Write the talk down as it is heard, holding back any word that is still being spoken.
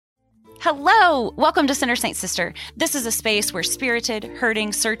Hello! Welcome to Sinner Saint Sister. This is a space where spirited,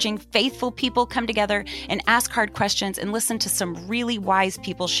 hurting, searching, faithful people come together and ask hard questions and listen to some really wise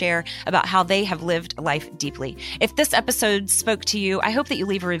people share about how they have lived life deeply. If this episode spoke to you, I hope that you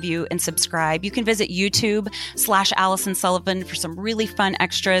leave a review and subscribe. You can visit YouTube/Allison Sullivan for some really fun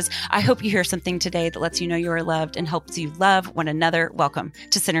extras. I hope you hear something today that lets you know you are loved and helps you love one another. Welcome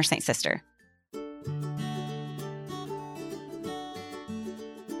to Sinner Saint Sister.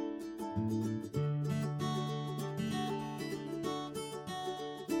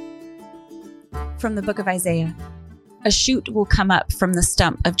 From the book of Isaiah, a shoot will come up from the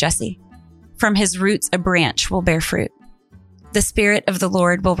stump of Jesse. From his roots, a branch will bear fruit. The Spirit of the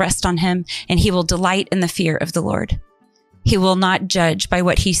Lord will rest on him, and he will delight in the fear of the Lord. He will not judge by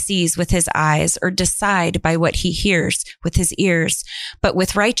what he sees with his eyes or decide by what he hears with his ears, but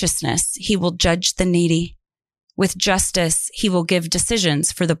with righteousness he will judge the needy. With justice he will give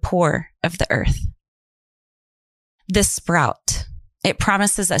decisions for the poor of the earth. This sprout, it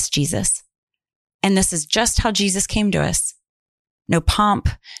promises us Jesus. And this is just how Jesus came to us. No pomp,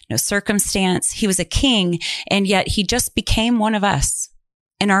 no circumstance. He was a king, and yet he just became one of us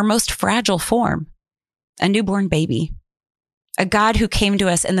in our most fragile form, a newborn baby. A God who came to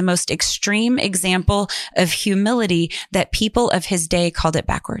us in the most extreme example of humility that people of his day called it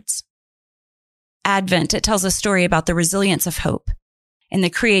backwards. Advent, it tells a story about the resilience of hope and the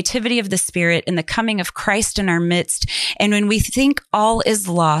creativity of the Spirit and the coming of Christ in our midst. And when we think all is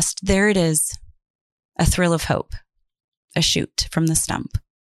lost, there it is. A thrill of hope, a shoot from the stump.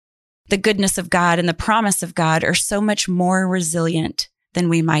 The goodness of God and the promise of God are so much more resilient than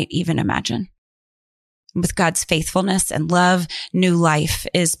we might even imagine. With God's faithfulness and love, new life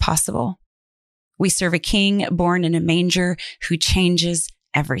is possible. We serve a king born in a manger who changes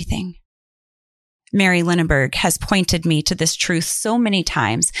everything. Mary Linneberg has pointed me to this truth so many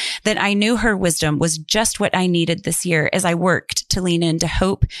times that I knew her wisdom was just what I needed this year as I worked to lean into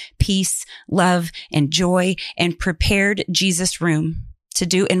hope, peace, love, and joy, and prepared Jesus' room to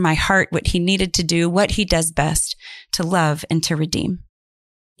do in my heart what he needed to do, what he does best, to love and to redeem.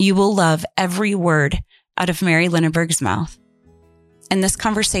 You will love every word out of Mary Linneberg's mouth, and this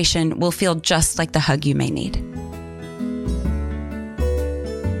conversation will feel just like the hug you may need.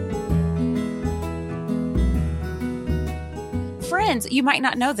 Friends, you might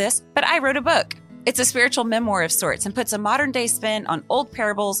not know this, but I wrote a book. It's a spiritual memoir of sorts and puts a modern day spin on old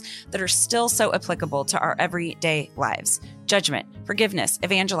parables that are still so applicable to our everyday lives. Judgment, forgiveness,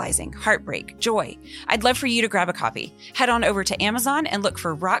 evangelizing, heartbreak, joy. I'd love for you to grab a copy. Head on over to Amazon and look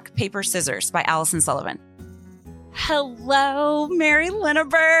for Rock, Paper, Scissors by Allison Sullivan. Hello, Mary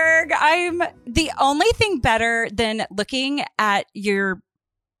Linneberg. I'm the only thing better than looking at your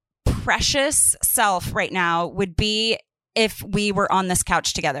precious self right now would be if we were on this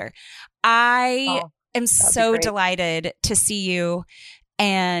couch together. I am so delighted to see you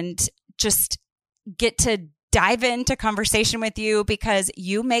and just get to dive into conversation with you because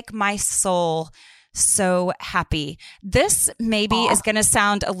you make my soul so happy. This maybe is going to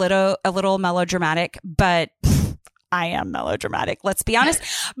sound a little melodramatic, but I am melodramatic, let's be honest.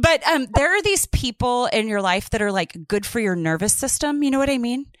 But there are these people in your life that are like good for your nervous system. You know what I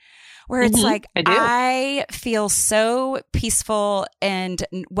mean? Where it's like, I feel so peaceful and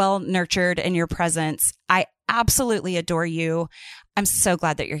well nurtured in your presence. I absolutely adore you. I'm so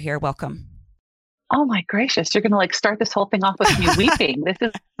glad that you're here. Welcome. Oh my gracious. You're going to like start this whole thing off with me weeping. This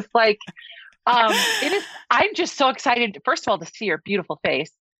is like, it is. I'm just so excited. First of all, to see your beautiful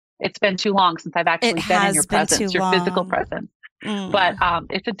face. It's been too long since I've actually been in your presence, your physical presence. But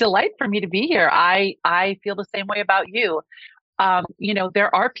it's a delight for me to be here. I feel the same way about you.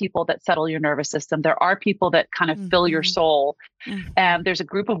 There are people that settle your nervous system. There are people that kind of fill your soul. And there's a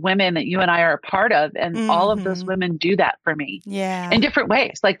group of women that you and I are a part of. And all of those women do that for me in different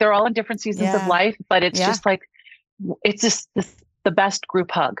ways. Like they're all in different seasons of life, but it's just like, it's just the best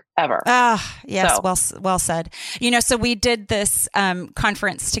group hug ever. Yes. So. Well said. So we did this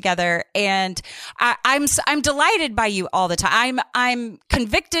conference together, and I'm delighted by you all the time. I'm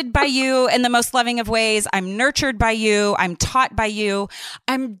convicted by you in the most loving of ways. I'm nurtured by you. I'm taught by you.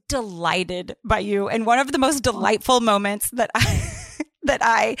 I'm delighted by you. And one of the most delightful moments that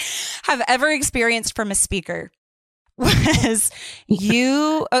I have ever experienced from a speaker was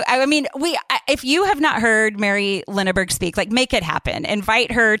you. I mean, if you have not heard Mary Linneberg speak, like make it happen,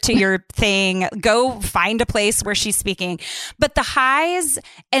 invite her to your thing, go find a place where she's speaking. But the highs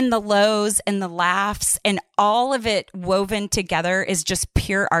and the lows and the laughs and all of it woven together is just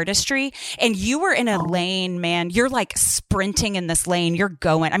pure artistry. And you were in a lane, man. You're like sprinting in this lane. You're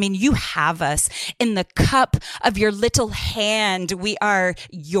going. I mean, you have us in the cup of your little hand. We are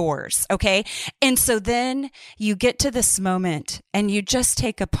yours. Okay. And so then you get to this moment and you just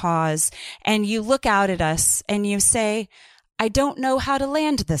take a pause and you look out at us and you say, I don't know how to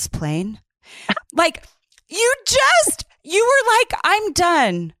land this plane. Like you were like, I'm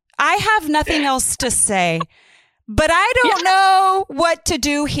done. I have nothing else to say, but I don't know what to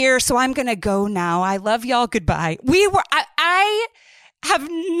do here. So I'm going to go now. I love y'all. Goodbye. I have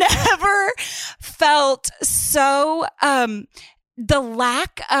never felt so, the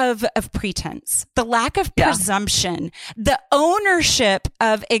lack of pretense, the lack of presumption, the ownership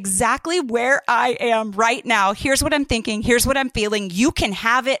of exactly where I am right now. Here's what I'm thinking. Here's what I'm feeling. You can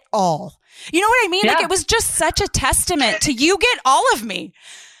have it all. You know what I mean? Yeah. Like it was just such a testament to you get all of me.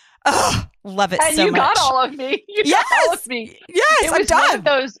 Oh, love it and so much. And you got all of me. You got all of me. Yes, it was one of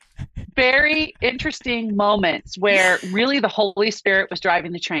those very interesting moments where really the Holy Spirit was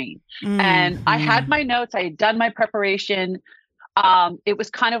driving the train. And I had my notes. I had done my preparation. It was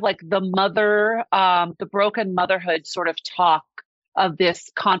kind of like the broken motherhood sort of talk of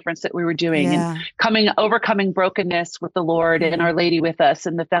this conference that we were doing and overcoming brokenness with the Lord and Our Lady with us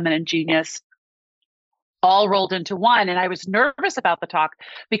and the feminine genius all rolled into one. And I was nervous about the talk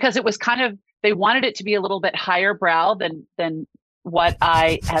because it was kind of, they wanted it to be a little bit higher brow than what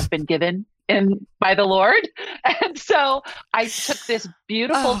I have been given by the Lord. And so I took this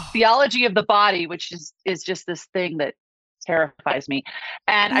beautiful theology of the body, which is just this thing that terrifies me.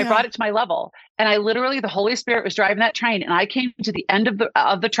 And I brought it to my level. And I literally, the Holy Spirit was driving that train and I came to the end of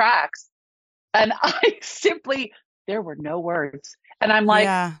the tracks and there were no words. And I'm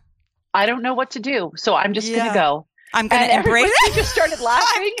like, I don't know what to do. So I'm just going to go. I'm going to embrace it. They just started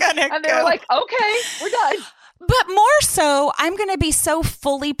laughing and they were like, okay, we're done. But more so, I'm going to be so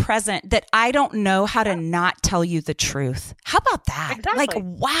fully present that I don't know how to not tell you the truth. How about that? Exactly. Like,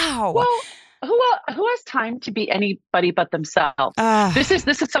 wow. Well, who has time to be anybody but themselves? This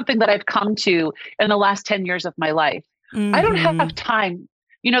is something that I've come to in the last 10 years of my life. I don't have time.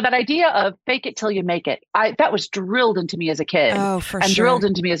 You know, that idea of fake it till you make it. That was drilled into me as a kid and drilled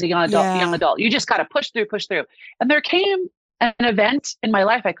into me as a young adult. You just got to push through. And there came an event in my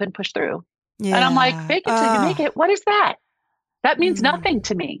life I couldn't push through. Yeah. And I'm like, fake it till you make it. What is that? That means nothing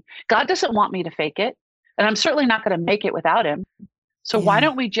to me. God doesn't want me to fake it. And I'm certainly not going to make it without him. So why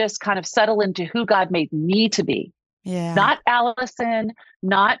don't we just kind of settle into who God made me to be? Yeah. Not Allison,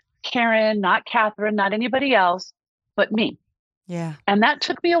 not Karen, not Catherine, not anybody else, but me. Yeah. And that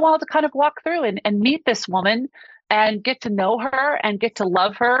took me a while to kind of walk through and meet this woman and get to know her and get to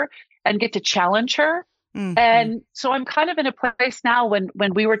love her and get to challenge her. Mm-hmm. And so I'm kind of in a place now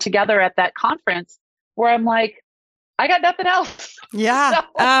when we were together at that conference where I'm like, I got nothing else. Yeah. So,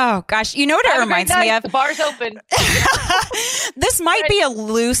 oh gosh. You know what it reminds me of? The bar's open. This might be a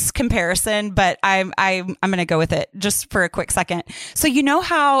loose comparison, but I'm going to go with it just for a quick second. So you know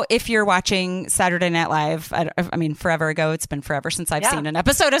how if you're watching Saturday Night Live, I mean, forever ago, it's been forever since I've seen an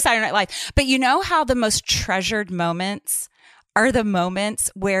episode of Saturday Night Live, but you know how the most treasured moments are the moments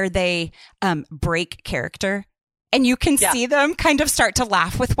where they break character and you can see them kind of start to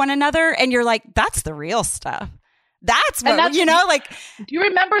laugh with one another. And you're like, that's the real stuff. That's what, you know, like. Do you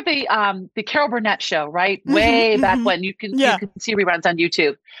remember the Carol Burnett show, right? Way back when you can see reruns on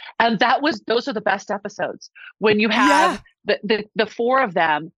YouTube. And those are the best episodes when you have the four of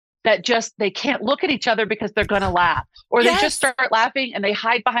them that they can't look at each other because they're going to laugh, or they just start laughing and they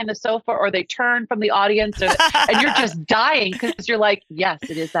hide behind the sofa, or they turn from the audience and you're just dying because you're like, yes,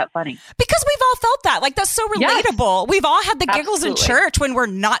 it is that funny. Because we've all felt that. Like, that's so relatable. Yes. We've all had the giggles in church when we're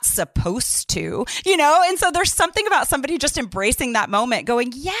not supposed to, you know? And so there's something about somebody just embracing that moment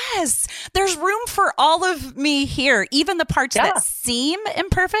going, yes, there's room for all of me here, even the parts that seem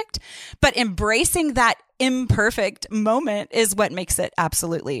imperfect, but embracing that imperfect moment is what makes it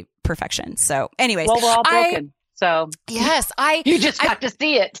absolutely perfection. So anyways, well, we're all broken. So yes, you just got to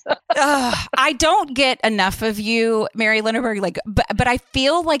see it. I don't get enough of you, Mary Lindenberg. Like, but I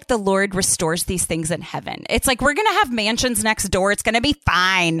feel like the Lord restores these things in heaven. It's like, we're going to have mansions next door. It's going to be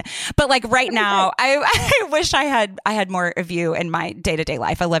fine. But like right now, I wish I had more of you in my day-to-day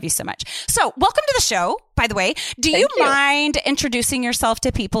life. I love you so much. So welcome to the show, by the way. Do you mind introducing yourself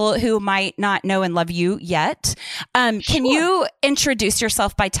to people who might not know and love you yet? Can you introduce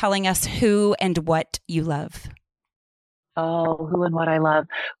yourself by telling us who and what you love? Oh, who and what I love.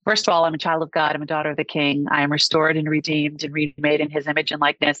 First of all, I'm a child of God. I'm a daughter of the King. I am restored and redeemed and remade in his image and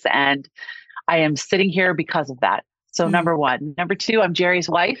likeness. And I am sitting here because of that. So number one. Number two, I'm Jerry's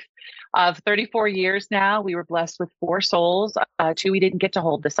wife of 34 years now. We were blessed with 4 souls, 2 we didn't get to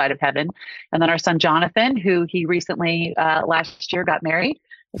hold this side of heaven. And then our son, Jonathan, who he recently, last year got married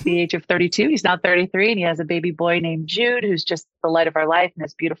at the age of 32. He's now 33 and he has a baby boy named Jude, who's just the light of our life, and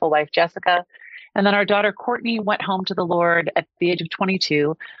his beautiful wife, Jessica. And then our daughter, Courtney, went home to the Lord at the age of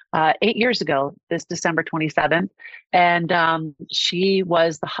 22, 8 years ago, this December 27th. And she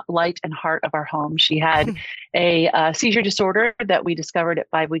was the light and heart of our home. She had a seizure disorder that we discovered at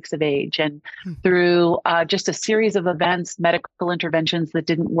 5 weeks of age. And through just a series of events, medical interventions that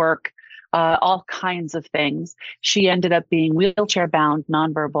didn't work, all kinds of things, she ended up being wheelchair bound,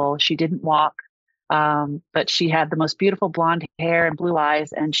 nonverbal. She didn't walk. But she had the most beautiful blonde hair and blue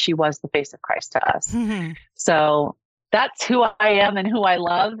eyes, and she was the face of Christ to us. So that's who I am and who I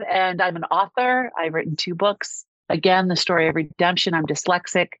love. And I'm an author. I've written 2 books. Again, the story of redemption. I'm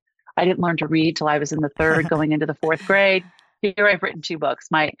dyslexic. I didn't learn to read till I was in the 3rd, going into the 4th grade. Here I've written 2 books.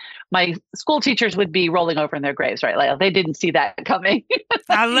 My school teachers would be rolling over in their graves, right? Like they didn't see that coming.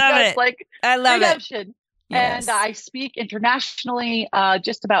 I love it. Like I love redemption. it. Yes. And I speak internationally,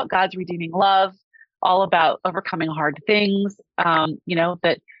 just about God's redeeming love, all about overcoming hard things,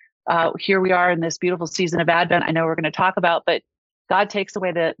 that here we are in this beautiful season of Advent. I know we're going to talk about, but God takes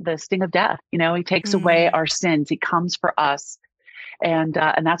away the sting of death. He takes away our sins. He comes for us. And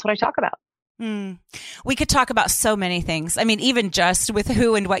that's what I talk about. We could talk about so many things. I mean, even just with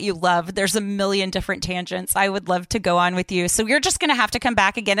who and what you love, there's a million different tangents. I would love to go on with you. So you're just going to have to come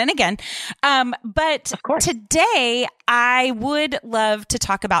back again and again. But today I would love to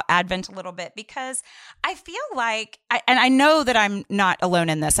talk about Advent a little bit, because I feel like, and I know that I'm not alone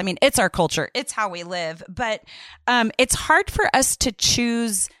in this. I mean, it's our culture. It's how we live. But it's hard for us to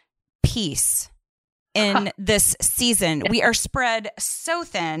choose peace in this season. We are spread so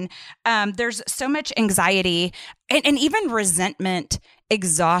thin. There's so much anxiety and even resentment,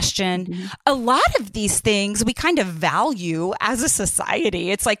 exhaustion. A lot of these things we kind of value as a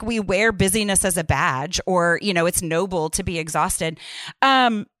society. It's like we wear busyness as a badge, or, it's noble to be exhausted.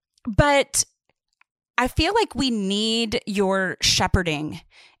 But I feel like we need your shepherding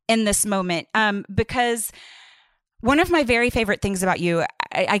in this moment, because one of my very favorite things about you,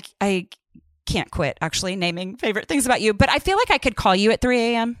 I can't quit actually naming favorite things about you, but I feel like I could call you at 3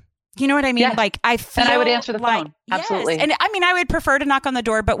 a.m. You know what I mean? Yes. Like I feel and I would answer the like, phone. Absolutely. Yes. And I mean, I would prefer to knock on the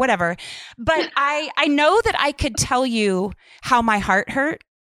door, but whatever. But I know that I could tell you how my heart hurt.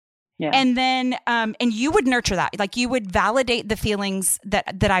 Yeah. And then, and you would nurture that. Like you would validate the feelings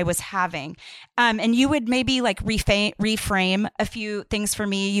that I was having. And you would maybe like reframe a few things for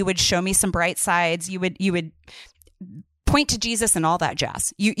me. You would show me some bright sides. You would point to Jesus and all that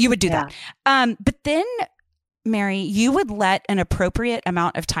jazz. You would do that. But then, Mary, you would let an appropriate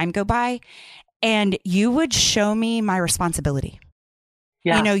amount of time go by and you would show me my responsibility.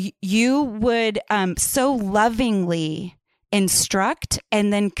 Yeah. You would so lovingly instruct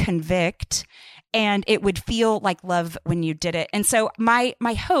and then convict, and it would feel like love when you did it. And so my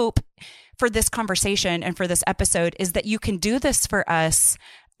hope for this conversation and for this episode is that you can do this for us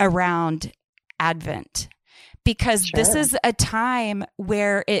around Advent. Because this is a time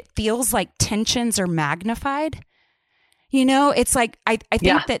where it feels like tensions are magnified. It's like, I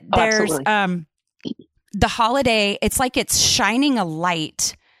think that there's the holiday, it's like it's shining a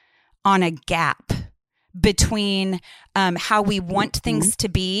light on a gap between how we want things to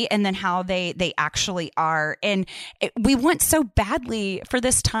be and then how they actually are. And we want so badly for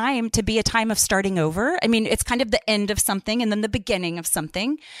this time to be a time of starting over. I mean, it's kind of the end of something and then the beginning of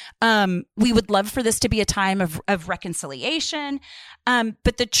something. We would love for this to be a time of reconciliation.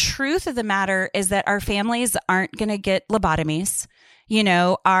 But the truth of the matter is that our families aren't going to get lobotomies.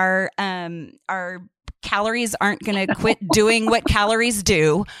 Our calories aren't going to quit doing what calories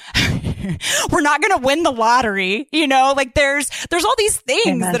do. We're not going to win the lottery. Like there's all these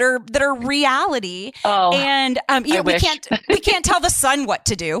things that are reality. Oh, and we can't tell the sun what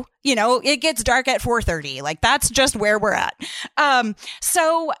to do. It gets dark at 4:30. Like that's just where we're at.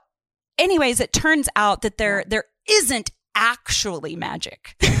 So anyways, it turns out that there isn't actually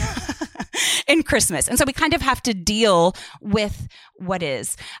magic in Christmas. And so we kind of have to deal with what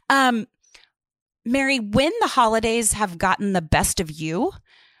is. Mary, when the holidays have gotten the best of you,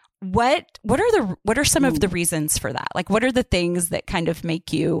 what are some of the reasons for that? Like, what are the things that kind of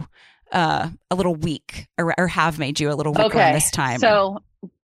make you a little weak, or have made you a little weak around this time? So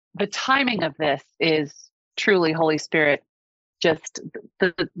the timing of this is truly Holy Spirit. Just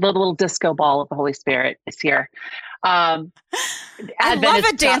the little disco ball of the Holy Spirit is here. Um, I Advent love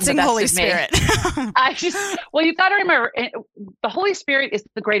has a dancing gotten the Holy best of me. Spirit. Well, you've got to remember, the Holy Spirit is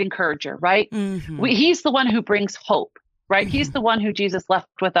the great encourager, right? Mm-hmm. He's the one who brings hope, right? Mm-hmm. He's the one who Jesus left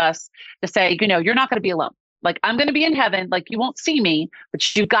with us to say, you're not going to be alone. Like, I'm going to be in heaven. Like, you won't see me,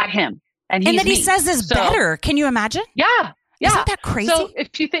 but you've got him. And that he me. says is better. Can you imagine? Yeah. Isn't that crazy?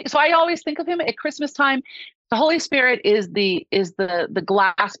 So I always think of him at Christmas time. The Holy Spirit is the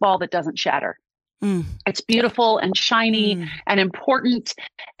glass ball that doesn't shatter. Mm. It's beautiful and shiny and important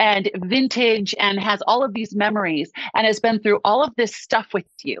and vintage and has all of these memories and has been through all of this stuff with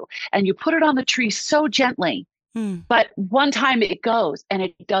you. And you put it on the tree so gently, but one time it goes and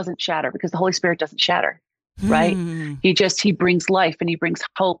it doesn't shatter because the Holy Spirit doesn't shatter, right? He brings life and he brings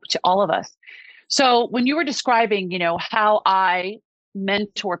hope to all of us. So when you were describing, how I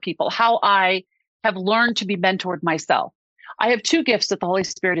mentor people, how I have learned to be mentored myself, I have two gifts that the Holy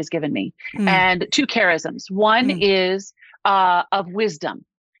Spirit has given me and two charisms. One is of wisdom,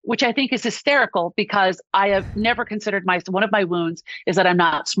 which I think is hysterical because I have never considered one of my wounds is that I'm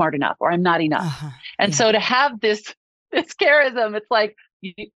not smart enough or I'm not enough. And so to have this charism, it's like,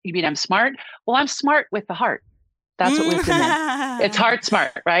 you mean I'm smart? Well, I'm smart with the heart. That's what wisdom is. It's heart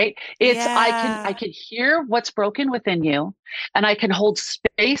smart, right? I can hear what's broken within you and I can hold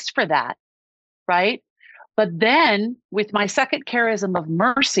space for that, right? But then with my second charism of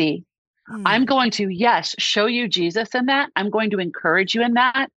mercy, I'm going to, yes, show you Jesus in that. I'm going to encourage you in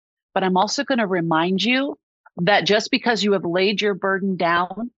that. But I'm also going to remind you that just because you have laid your burden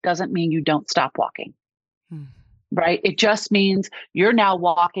down doesn't mean you don't stop walking. Right? It just means you're now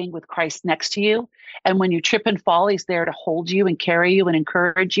walking with Christ next to you. And when you trip and fall, he's there to hold you and carry you and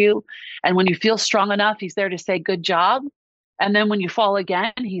encourage you. And when you feel strong enough, he's there to say, good job. And then when you fall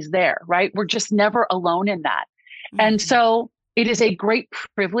again, he's there, right? We're just never alone in that. And so it is a great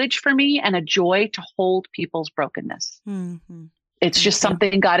privilege for me and a joy to hold people's brokenness. It's just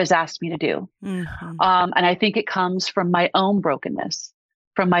something God has asked me to do. And I think it comes from my own brokenness,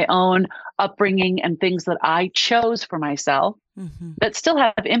 from my own upbringing and things that I chose for myself that still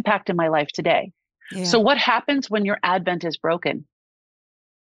have impact in my life today. Yeah. So what happens when your Advent is broken?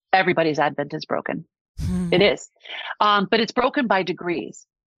 Everybody's Advent is broken. It is. But it's broken by degrees.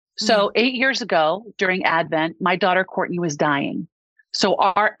 So 8 years ago during Advent, my daughter Courtney was dying. So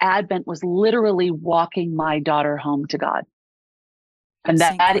our Advent was literally walking my daughter home to God. And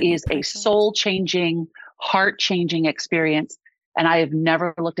that is a soul-changing, heart-changing experience. And I have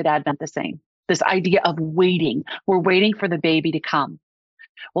never looked at Advent the same. This idea of waiting. We're waiting for the baby to come.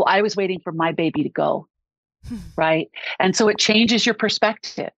 Well, I was waiting for my baby to go, right? And so it changes your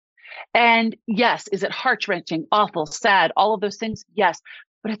perspective. And yes, is it heart-wrenching, awful, sad, all of those things? Yes,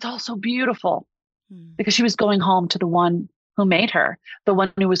 but it's also beautiful because she was going home to the one who made her, the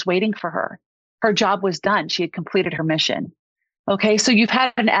one who was waiting for her. Her job was done. She had completed her mission. Okay, so you've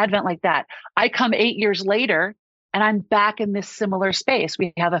had an Advent like that. I come 8 years later and I'm back in this similar space.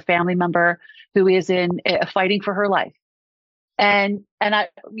 We have a family member who is fighting for her life. And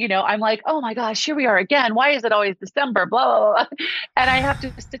I'm like, oh my gosh, here we are again. Why is it always December? Blah, blah, blah. And I have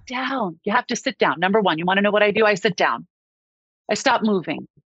to sit down. You have to sit down. Number one, you want to know what I do? I sit down. I stop moving.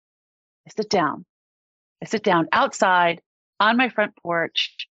 I sit down. I sit down outside on my front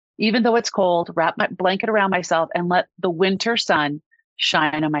porch, even though it's cold, wrap my blanket around myself and let the winter sun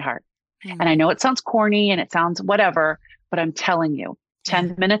shine on my heart. And I know it sounds corny and it sounds whatever, but I'm telling you,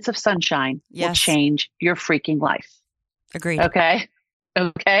 10 minutes of sunshine will change your freaking life. Agreed. Okay.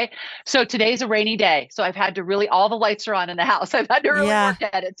 So today's a rainy day. So I've had to all the lights are on in the house. I've had to really work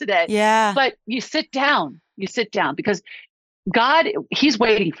at it today. Yeah. But you sit down because God, he's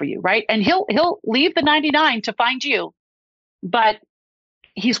waiting for you, right? And he'll leave the 99 to find you, but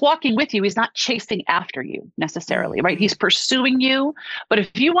he's walking with you. He's not chasing after you necessarily, right? He's pursuing you. But if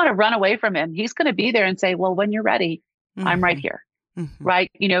you want to run away from him, he's going to be there and say, well, when you're ready, I'm right here,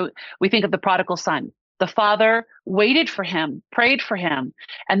 right? We think of the prodigal son. The father waited for him, prayed for him.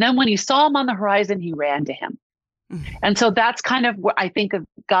 And then when he saw him on the horizon, he ran to him. And so that's kind of what I think of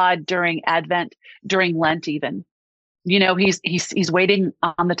God during Advent, during Lent even. He's waiting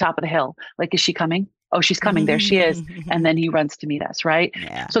on the top of the hill. Like, is she coming? Oh, she's coming. There she is. And then he runs to meet us, right?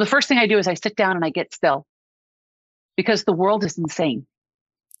 Yeah. So the first thing I do is I sit down and I get still because the world is insane.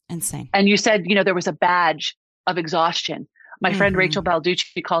 And you said, there was a badge of exhaustion. My friend Rachel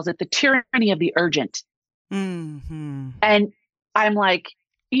Balducci calls it the tyranny of the urgent. And I'm like,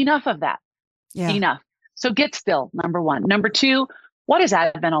 enough of that. Enough. So get still, number one. Number two, what is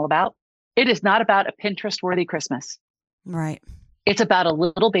Advent all about? It is not about a Pinterest-worthy Christmas. Right. It's about a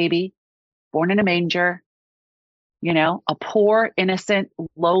little baby born in a manger, a poor, innocent,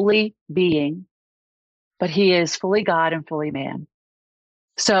 lowly being but he is fully God and fully man.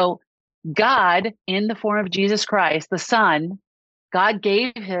 So God, in the form of Jesus Christ, the Son, God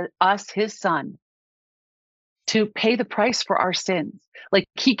gave us his Son to pay the price for our sins. Like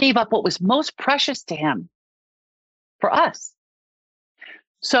he gave up what was most precious to him for us.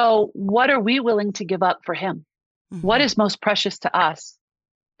 So what are we willing to give up for him? Mm-hmm. What is most precious to us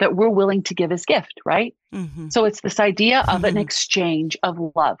that we're willing to give as gift, right? Mm-hmm. So it's this idea of an exchange of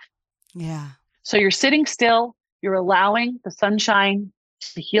love. Yeah. So you're sitting still, you're allowing the sunshine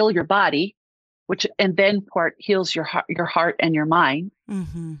to heal your body, which and then part heals your heart and your mind.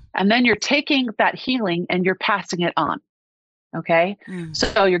 Mm-hmm. And then you're taking that healing and you're passing it on. Okay. Mm-hmm.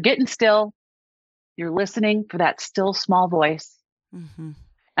 So you're getting still, you're listening for that still small voice. Mm-hmm.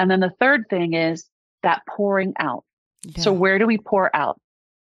 And then the third thing is that pouring out. Yeah. So where do we pour out?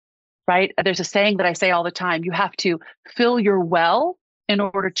 Right? There's a saying that I say all the time. You have to fill your well in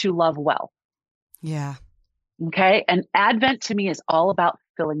order to love well. Yeah. Okay. And Advent to me is all about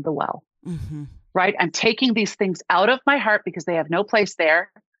filling the well. Mm-hmm. Right? I'm taking these things out of my heart because they have no place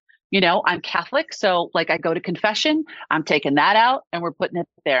there. You know, I'm Catholic. So like I go to confession, I'm taking that out and we're putting it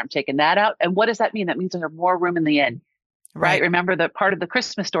there. I'm taking that out. And what does that mean? That means there's more room in the inn. Right? Remember the part of the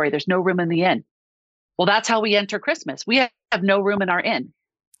Christmas story, there's no room in the inn. Well, that's how we enter Christmas. We have no room in our inn.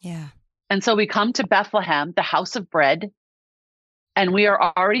 Yeah. And so we come to Bethlehem, the house of bread, and we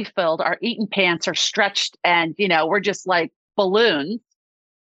are already filled. Our eating pants are stretched and, you know, we're just like balloons.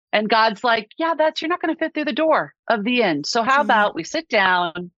 And God's like, yeah, you're not going to fit through the door of the inn. So how about we sit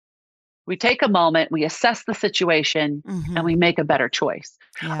down, we take a moment, we assess the situation, and we make a better choice.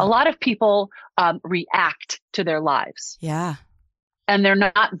 Yeah. A lot of people react to their lives. Yeah. And they're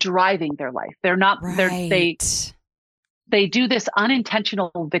not driving their life. They're not, they do this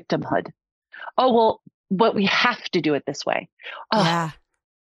unintentional victimhood. Oh, well, but we have to do it this way. Oh, yeah.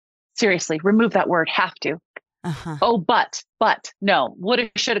 Seriously, remove that word, have to. Uh-huh. Oh, but no,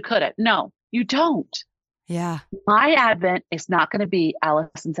 woulda, shoulda, coulda. No, you don't. Yeah. My Advent is not going to be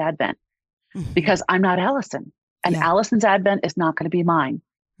Allison's Advent because I'm not Allison, and Allison's Advent is not going to be mine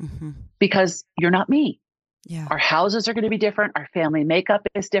because you're not me. Yeah. Our houses are going to be different. Our family makeup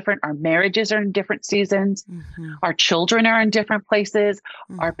is different. Our marriages are in different seasons. Our children are in different places.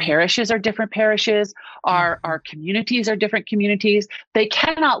 Our parishes are different parishes. Our communities are different communities. They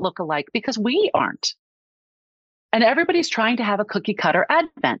cannot look alike because we aren't. And everybody's trying to have a cookie cutter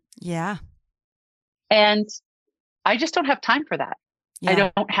Advent. Yeah. And I just don't have time for that. Yeah. I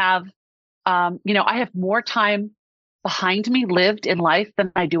don't have, I have more time behind me lived in life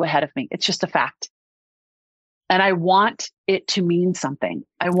than I do ahead of me. It's just a fact. And I want it to mean something.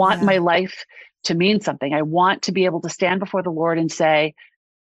 I want my life to mean something. I want to be able to stand before the Lord and say,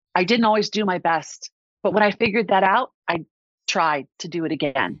 I didn't always do my best, but when I figured that out, I tried to do it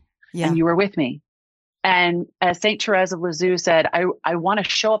again. Yeah. And you were with me. And as Saint Therese of Lisieux said, I want to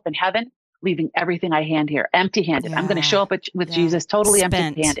show up in heaven, leaving everything I hand here, empty-handed. Yeah. I'm going to show up with Jesus totally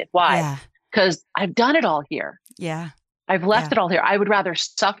empty-handed. Why? Because I've done it all here. Yeah. I've left it all here. I would rather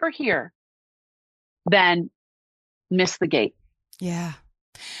suffer here than miss the gate. Yeah.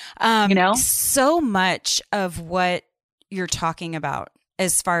 So much of what you're talking about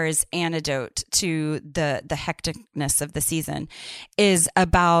as far as antidote to the hecticness of the season is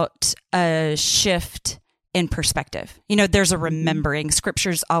about a shift in perspective. You know, there's a remembering.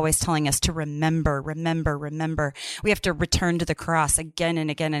 Scripture's always telling us to remember. We have to return to the cross again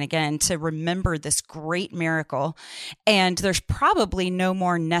and again and again to remember this great miracle. And there's probably no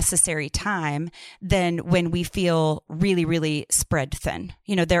more necessary time than when we feel really, really spread thin.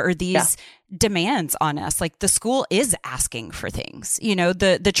 You know, there are these demands on us. Like the school is asking for things, you know,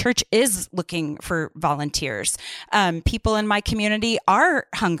 the church is looking for volunteers. People in my community are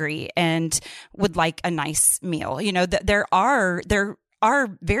hungry and would like a nice meal. You know, there are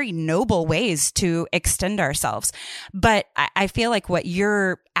very noble ways to extend ourselves. But I feel like what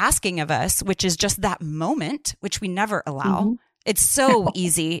you're asking of us, which is just that moment, which we never allow. It's so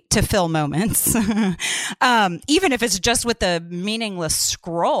easy to fill moments, even if it's just with a meaningless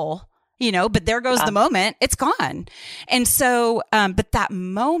scroll. You know, but there goes the moment, it's gone. And so, but that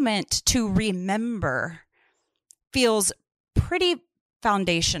moment to remember feels pretty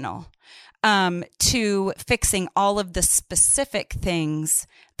foundational to fixing all of the specific things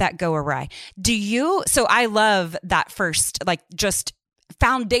that go awry. So I love that first, like just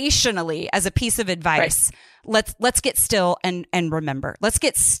foundationally as a piece of advice. Right. Let's get still and remember. Let's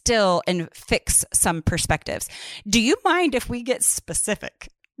get still and fix some perspectives. Do you mind if we get specific?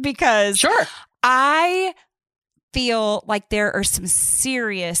 Because sure. I feel like there are some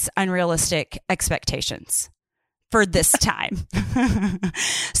serious unrealistic expectations for this time.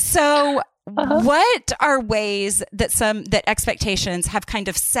 So what are ways that expectations have kind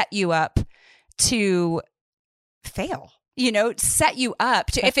of set you up to fail? Set you up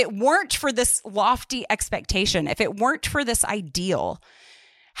to, if it weren't for this lofty expectation, if it weren't for this ideal,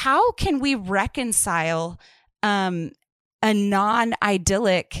 how can we reconcile a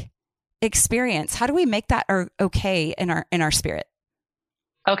non-idyllic experience? How do we make that okay in our spirit?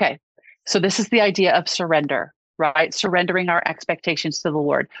 Okay. So this is the idea of surrender, right? Surrendering our expectations to the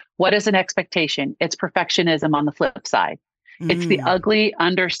Lord. What is an expectation? It's perfectionism on the flip side. It's the ugly,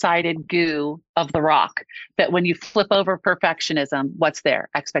 undersided goo of the rock that when you flip over perfectionism, what's there?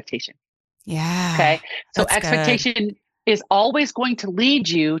 Expectation. Yeah. Okay. So that's expectation good. is always going to lead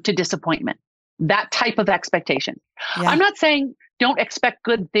you to disappointment. That type of expectation. Yeah. I'm not saying don't expect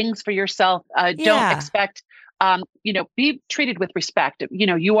good things for yourself. Don't expect, be treated with respect.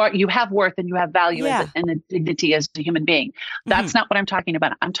 You have worth and you have value and a dignity as a human being. That's not what I'm talking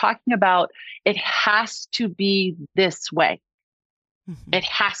about. I'm talking about it has to be this way. It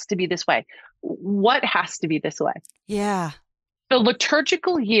has to be this way. What has to be this way? Yeah. The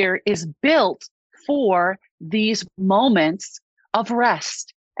liturgical year is built for these moments of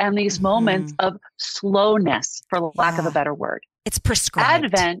rest and these moments of slowness, for lack of a better word. It's prescribed.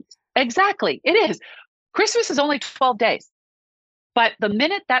 Advent, exactly. It is. Christmas is only 12 days. But the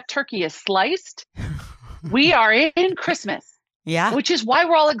minute that turkey is sliced, we are in Christmas. Yeah. Which is why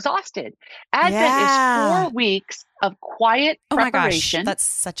we're all exhausted. Advent is 4 weeks of quiet preparation. Oh my gosh, that's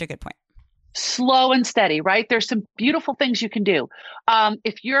such a good point. Slow and steady, right? There's some beautiful things you can do.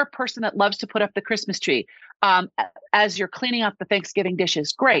 If you're a person that loves to put up the Christmas tree, as you're cleaning up the Thanksgiving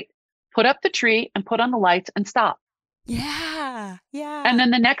dishes, great. Put up the tree and put on the lights and stop. Yeah. Yeah. And then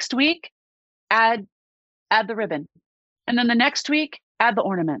the next week, add the ribbon. And then the next week, add the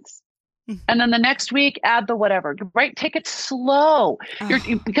ornaments. And then the next week, add the whatever, right? Take it slow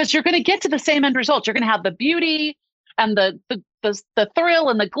because you're going to get to the same end result. You're going to have the beauty and the thrill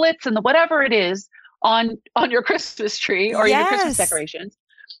and the glitz and the whatever it is on your Christmas tree or your Christmas decorations.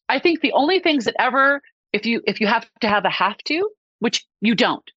 I think the only things that ever, if you have to, which you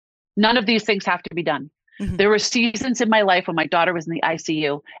don't, none of these things have to be done. There were seasons in my life when my daughter was in the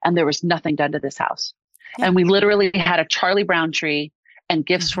ICU and there was nothing done to this house. Yeah. And we literally had a Charlie Brown tree and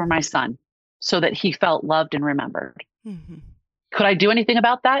gifts for my son so that he felt loved and remembered. Could I do anything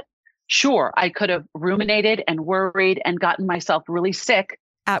about that? Sure. I could have ruminated and worried and gotten myself really sick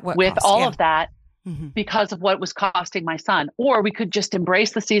with all of that because of what it was costing my son. Or we could just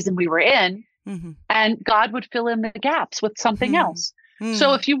embrace the season we were in and God would fill in the gaps with something else.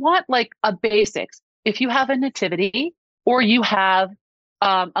 So if you want like a basics, if you have a nativity or you have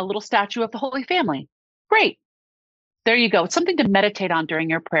a little statue of the Holy Family, great. There you go. It's something to meditate on during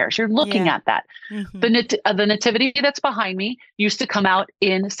your prayers. You're looking at that. The nativity that's behind me used to come out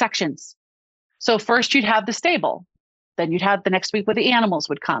in sections. So first you'd have the stable. Then you'd have the next week where the animals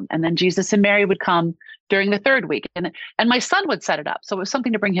would come. And then Jesus and Mary would come during the third week. And my son would set it up. So it was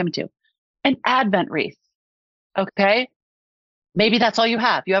something to bring him to. An Advent wreath. Okay. Maybe that's all you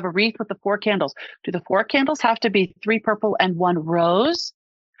have. You have a wreath with the 4 candles. Do the 4 candles have to be 3 purple and 1 rose?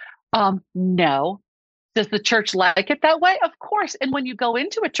 No. Does the church like it that way? Of course. And when you go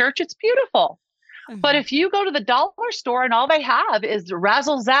into a church, it's beautiful. But if you go to the dollar store and all they have is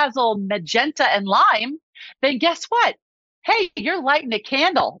razzle zazzle, magenta and lime, then guess what? Hey, you're lighting a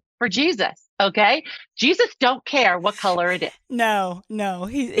candle for Jesus. Okay. Jesus don't care what color it is. No,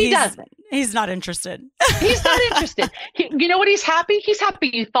 he doesn't. He's not interested. He's not interested. You know what? He's happy. He's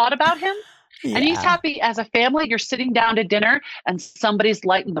happy you thought about him. Yeah. And he's happy as a family. You're sitting down to dinner and somebody's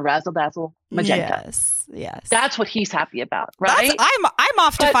lighting the razzle dazzle magenta. Yes. That's what he's happy about, right? I'm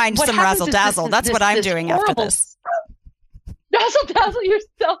off to find some razzle dazzle. That's what I'm doing after this. Razzle dazzle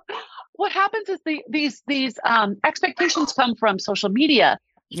yourself. What happens is these expectations come from social media.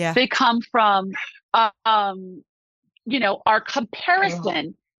 Yeah. They come from our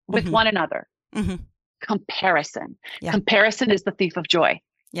comparison with one another. Comparison. Yeah. Comparison is the thief of joy.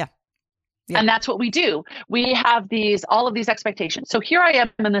 Yeah. And that's what we do. We have all of these expectations. So here I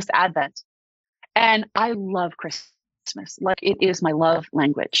am in this Advent and I love Christmas. Like it is my love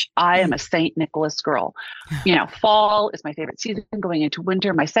language. I am a St. Nicholas girl. Fall is my favorite season, going into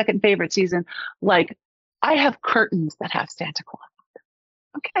winter, my second favorite season. Like I have curtains that have Santa Claus.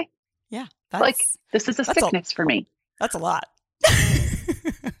 Okay. Yeah. This is a sickness for me. That's a lot.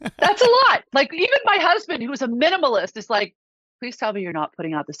 That's a lot. Like even my husband, who's a minimalist, is like, please tell me you're not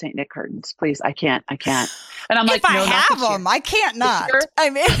putting out the St. Nick curtains. Please. I can't. And I'm like, if I have them, I can't not.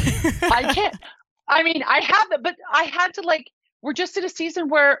 I can't. I mean, I have them, but I had to we're just in a season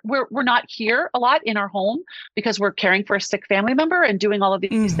where we're not here a lot in our home because we're caring for a sick family member and doing all of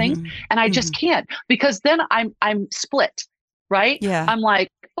these things. And I just can't, because then I'm split, right? Yeah. I'm like,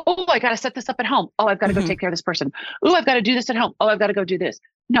 oh, I got to set this up at home. Oh, I've got to go take care of this person. Oh, I've got to do this at home. Oh, I've got to go do this.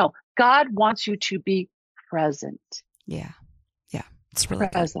 No, God wants you to be present. Yeah. Yeah. It's really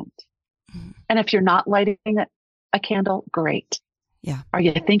present. And if you're not lighting a candle, great. Yeah. Are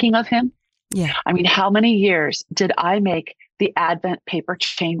you thinking of him? Yeah. I mean, how many years did I make the Advent paper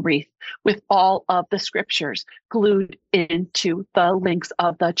chain wreath with all of the scriptures glued into the links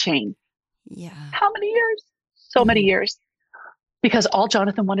of the chain? Yeah. How many years? So many years. Because all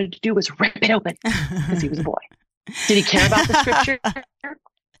Jonathan wanted to do was rip it open because he was a boy. Did he care about the scripture?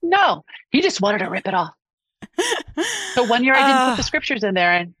 No, he just wanted to rip it off. So one year I didn't put the scriptures in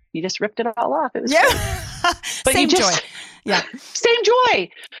there and he just ripped it all off. It was but same joy. Yeah. Same joy.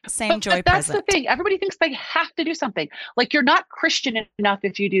 Same joy. But that's the thing. Everybody thinks they have to do something. Like, you're not Christian enough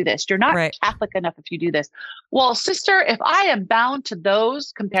if you do this. You're not Catholic enough if you do this. Well, sister, if I am bound to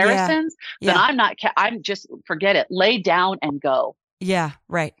those comparisons, then I'm not, I'm just, forget it. Lay down and go. Yeah.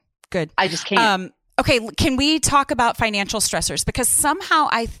 Right. Good. I just can't. Okay. Can we talk about financial stressors? Because somehow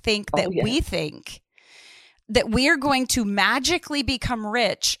I think that we think that we are going to magically become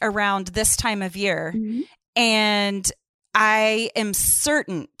rich around this time of year. And I am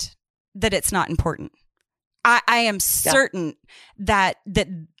certain that it's not important. I am certain that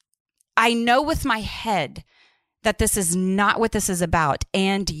I know with my head that this is not what this is about.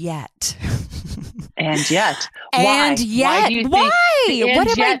 And yet. Why? And yet. Why do you think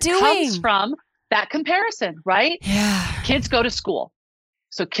what am I doing? Comes from that comparison, right? Yeah. Kids go to school.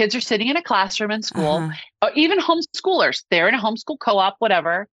 So kids are sitting in a classroom in school, or even homeschoolers. They're in a homeschool co-op,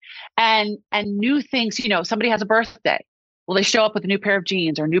 whatever. And new things, somebody has a birthday. Well, they show up with a new pair of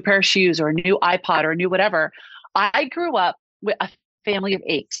jeans or a new pair of shoes or a new iPod or a new whatever. I grew up with a family of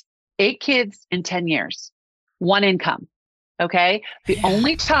 8 kids in 10 years, one income. Okay. The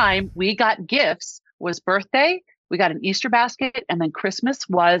only time we got gifts was birthday. We got an Easter basket, and then Christmas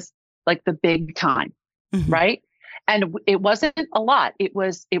was like the big time. Right. And it wasn't a lot. It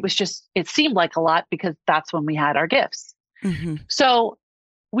was just, it seemed like a lot because that's when we had our gifts. So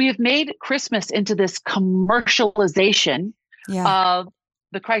we have made Christmas into this commercialization of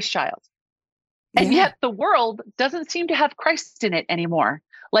the Christ child. And yet the world doesn't seem to have Christ in it anymore.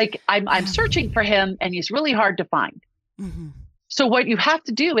 Like, I'm searching for him and he's really hard to find. So what you have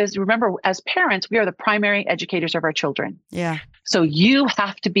to do is remember, as parents, we are the primary educators of our children. Yeah. So you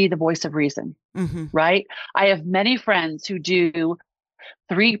have to be the voice of reason, right? I have many friends who do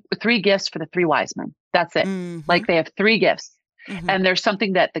three gifts for the 3 wise men. That's it. Like, they have 3 gifts. And there's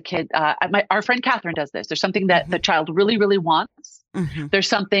something that the kid, our friend Catherine does this. There's something that the child really, really wants. There's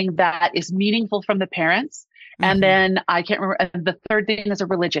something that is meaningful from the parents. And then I can't remember. And the third thing is a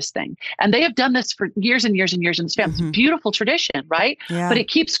religious thing. And they have done this for years and years and years in this family. It's a beautiful tradition, right? Yeah. But it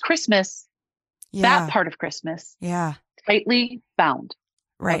keeps Christmas, that part of Christmas, tightly bound.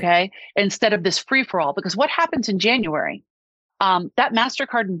 Right. Okay. Instead of this free for all, because what happens in January, that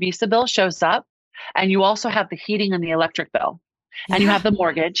MasterCard and Visa bill shows up, and you also have the heating and the electric bill, and you have the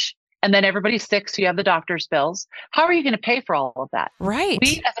mortgage, and then everybody's sick. So you have the doctor's bills. How are you going to pay for all of that? Right.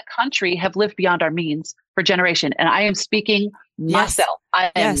 We as a country have lived beyond our means for generation. And I am speaking myself.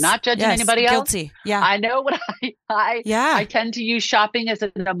 I am not judging anybody else. Guilty. Yeah. I know what I tend to use shopping as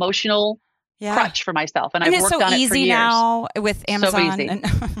an emotional crutch for myself. And I've worked on it for years. It's so easy now with Amazon. So easy.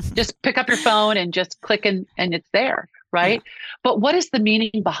 Just pick up your phone and just click and it's there. Right. Yeah. But what is the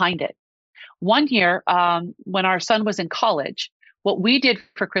meaning behind it? One year, when our son was in college, what we did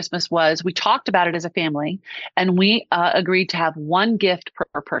for Christmas was we talked about it as a family, and we agreed to have 1 gift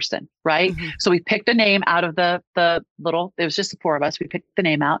per person, right? So we picked a name out of the little, it was just the 4 of us. We picked the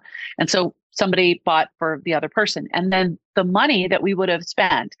name out. And so somebody bought for the other person. And then the money that we would have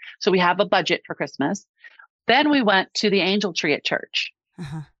spent, so we have a budget for Christmas. Then we went to the angel tree at church,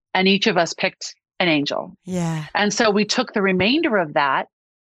 and each of us picked an angel. Yeah. And so we took the remainder of that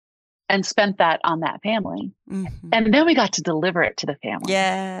and spent that on that family. And then we got to deliver it to the family.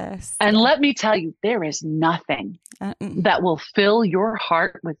 Yes. And let me tell you, there is nothing that will fill your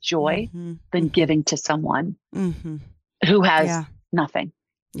heart with joy than giving to someone who has nothing,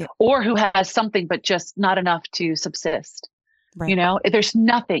 or who has something, but just not enough to subsist. Right. There's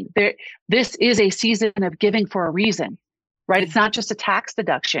nothing there. This is a season of giving for a reason, right? It's not just a tax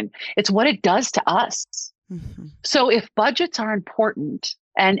deduction. It's what it does to us. So if budgets are important,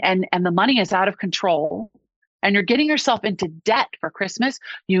 and the money is out of control, and you're getting yourself into debt for Christmas,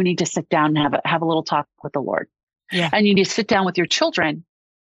 you need to sit down and have a little talk with the Lord. Yeah. And you need to sit down with your children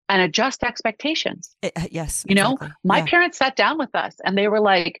and adjust expectations. Yes. You know, exactly. my parents sat down with us and they were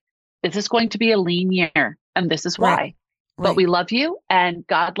like, is this going to be a lean year? And this is why. Right. But we love you and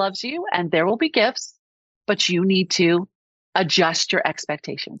God loves you and there will be gifts, but you need to adjust your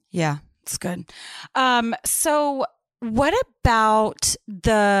expectations. Yeah, it's good. So what about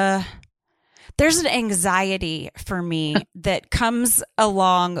there's an anxiety for me that comes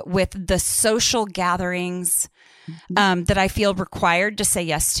along with the social gatherings that I feel required to say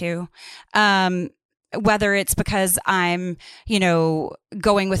yes to. Whether it's because I'm,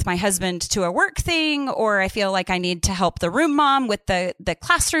 going with my husband to a work thing, or I feel like I need to help the room mom with the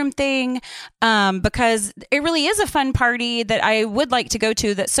classroom thing, because it really is a fun party that I would like to go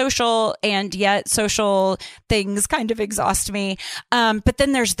to, that's social, and yet social things kind of exhaust me. But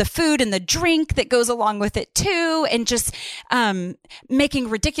then there's the food and the drink that goes along with it too, and just making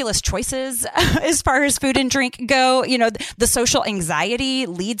ridiculous choices as far as food and drink go. The social anxiety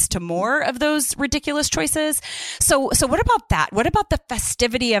leads to more of those ridiculous choices. So what about that? What about the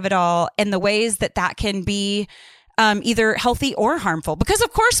festivity of it all and the ways that can be either healthy or harmful? Because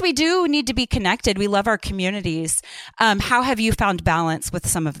of course we do need to be connected. We love our communities. How have you found balance with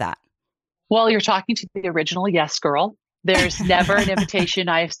some of that? Well, you're talking to the original yes girl. There's never an invitation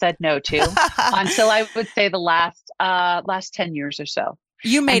I've said no to until I would say the last 10 years or so.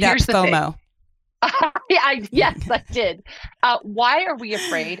 You made up FOMO. Yes, I did. Why are we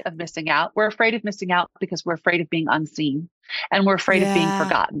afraid of missing out? We're afraid of missing out because we're afraid of being unseen, and we're afraid of being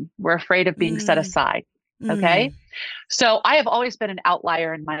forgotten. We're afraid of being set aside. Okay. So I have always been an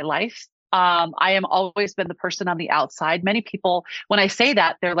outlier in my life. I am always been the person on the outside. Many people, when I say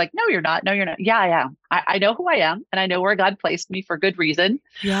that, they're like, no, you're not. No, you're not. Yeah, I am. I know who I am, and I know where God placed me for good reason.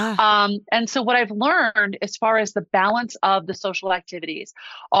 Yeah. And so what I've learned as far as the balance of the social activities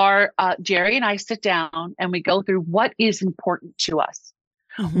are, Jerry and I sit down and we go through what is important to us.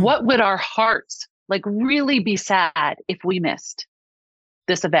 Mm-hmm. What would our hearts really be sad if we missed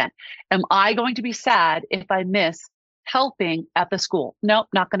this event? Am I going to be sad if I miss helping at the school? No,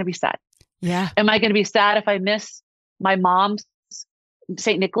 not going to be sad. Yeah. Am I going to be sad if I miss my mom's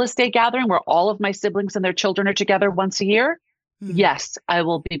St. Nicholas Day gathering where all of my siblings and their children are together once a year? Yes, I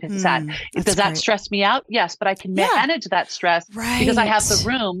will be sad. Does that stress me out? Yes, but I can manage that stress because I have the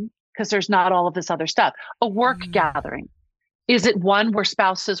room, because there's not all of this other stuff. A work gathering. Is it one where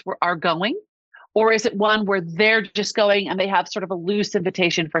spouses are going? Or is it one where they're just going and they have sort of a loose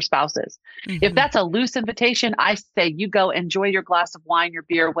invitation for spouses? Mm-hmm. If that's a loose invitation, I say, you go enjoy your glass of wine, your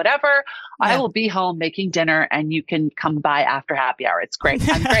beer, whatever. Yeah. I will be home making dinner and you can come by after happy hour. It's great.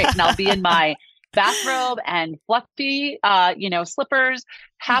 I'm great. And I'll be in my bathrobe and fluffy, slippers,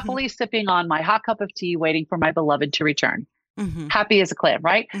 happily sipping on my hot cup of tea, waiting for my beloved to return. Mm-hmm. Happy as a clam,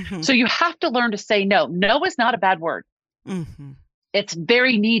 right? Mm-hmm. So you have to learn to say no. No is not a bad word. Mm-hmm. It's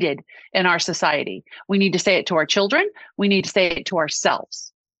very needed in our society. We need to say it to our children. We need to say it to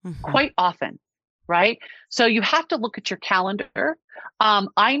ourselves quite often, right? So you have to look at your calendar. I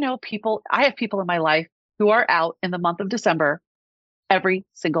have people in my life who are out in the month of December every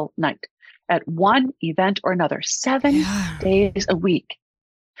single night at one event or another, 7 days a week.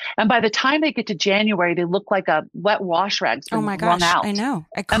 And by the time they get to January, they look like a wet wash rag's been wrung out. I know.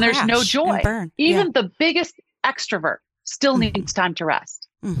 And there's no joy. Even the biggest extrovert still needs time to rest.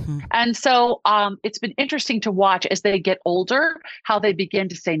 Mm-hmm. And so it's been interesting to watch as they get older, how they begin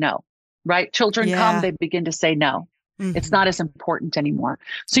to say no, right? Children come, they begin to say no. Mm-hmm. It's not as important anymore.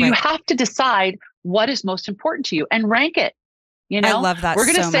 So you have to decide what is most important to you and rank it. I love that. We're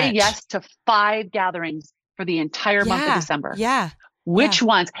going to say yes to 5 gatherings for the entire month of December. Yeah. Which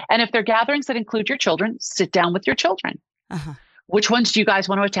ones? And if they're gatherings that include your children, sit down with your children. Uh-huh. Which ones do you guys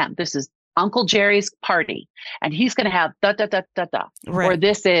want to attend? This is Uncle Jerry's party, and he's going to have da da da da da. Right. Or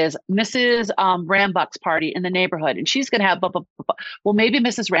this is Mrs. Rambuck's party in the neighborhood, and she's going to have blah, blah, blah, blah. Well, maybe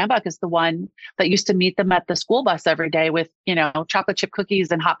Mrs. Rambuck is the one that used to meet them at the school bus every day with, chocolate chip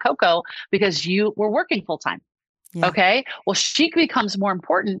cookies and hot cocoa because you were working full time. Yeah. Okay. Well, she becomes more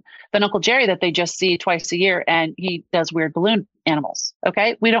important than Uncle Jerry that they just see twice a year, and he does weird balloon animals.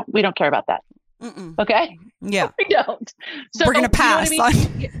 Okay. We don't care about that. Mm-mm. Okay. Yeah. We don't. So we're going to pass.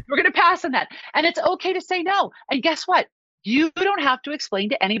 We're going to pass on that. And it's okay to say no. And guess what? You don't have to explain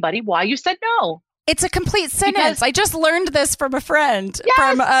to anybody why you said no. It's a complete sentence. I just learned this from a friend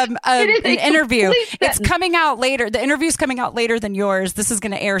from an interview. It's coming out later. The interview's coming out later than yours. This is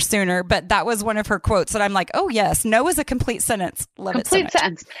going to air sooner, but that was one of her quotes that I'm like, oh yes, no is a complete sentence. Love it so much. Complete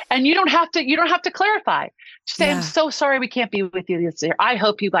sentence. And you don't have to clarify. Just say, I'm so sorry we can't be with you this year. I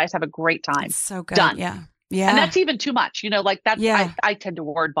hope you guys have a great time. It's so good. Done. Yeah. Yeah. And that's even too much, like that's, Yeah. I tend to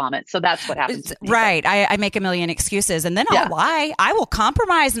word vomit. So that's what happens. with me. Right. I make a million excuses and then I'll lie. I will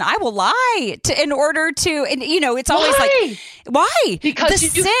compromise and I will lie in order to, and it's always like, why? Because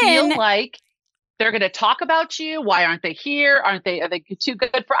you feel like they're going to talk about you. Why aren't they here? Are they too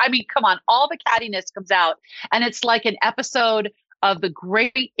good for, I mean, come on, all the cattiness comes out and it's like an episode of the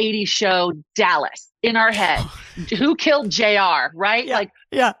great 80s show Dallas in our head. Who killed JR, right?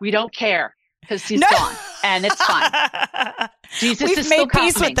 We don't care. Because he's gone and it's fine. Jesus is still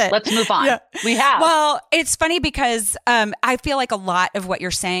coming. With it. Let's move on. Yeah. We have. Well, it's funny because I feel like a lot of what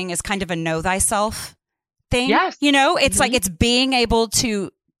you're saying is kind of a know thyself thing. Yes. It's like it's being able to,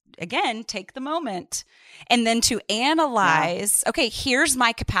 again, take the moment and then to analyze, okay, here's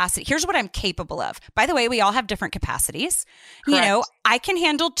my capacity. Here's what I'm capable of. By the way, we all have different capacities. Correct. I can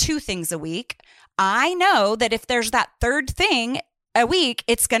handle 2 things a week. I know that if there's that third thing a week,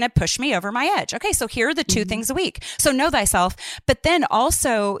 it's going to push me over my edge. Okay, so here are the 2 things a week. So know thyself. But then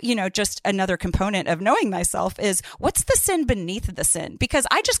also, just another component of knowing thyself is what's the sin beneath the sin? Because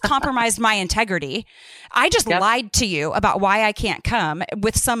I just compromised my integrity. I just lied to you about why I can't come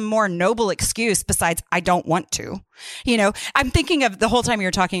with some more noble excuse besides I don't want to. I'm thinking of the whole time you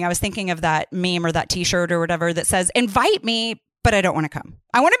were talking, I was thinking of that meme or that t-shirt or whatever that says, invite me, but I don't want to come.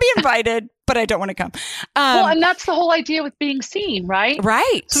 I want to be invited, but I don't want to come. Well, and that's the whole idea with being seen, right?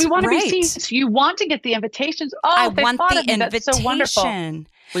 Right. So we want to be seen. So you want to get the invitations. Oh, I want the invitation. That's so wonderful.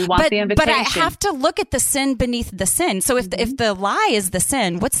 We want the invitation. But I have to look at the sin beneath the sin. So if the lie is the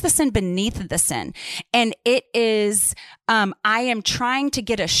sin, what's the sin beneath the sin? And it is, I am trying to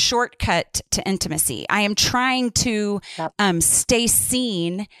get a shortcut to intimacy. I am trying to stay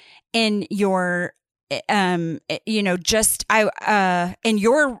seen in your in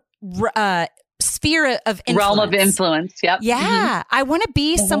your sphere of influence. Realm of influence. Yep. Yeah. I want to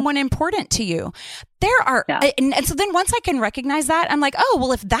be someone important to you. There are, and so then once I can recognize that, I'm like, oh,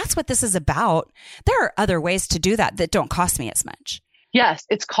 well, if that's what this is about, there are other ways to do that don't cost me as much. Yes.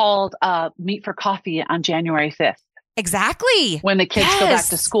 It's called Meet for Coffee on January 5th. Exactly. When the kids go back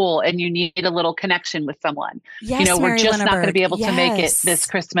to school and you need a little connection with someone. Yes, we're just not going to be able to make it this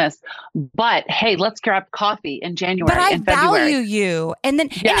Christmas. But hey, let's grab coffee in January. But I and February. value you. And then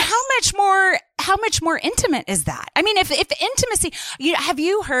and how much more intimate is that? I mean, if intimacy, have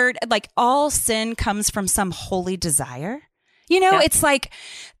you heard like all sin comes from some holy desire? It's like,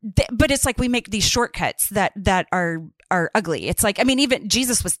 but it's like we make these shortcuts that are ugly. It's like, I mean, even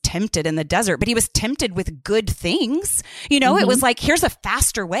Jesus was tempted in the desert, but he was tempted with good things. It was like, here's a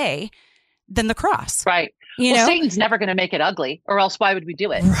faster way than the cross. Right. Satan's never going to make it ugly, or else why would we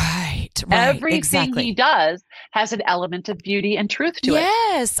do it? Right. Everything he does has an element of beauty and truth to it.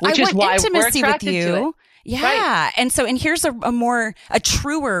 Yes. Which I is want why intimacy we're with you. To it. Yeah. Right. And here's a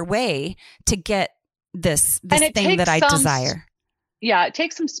truer way to get this thing that I desire. Yeah. It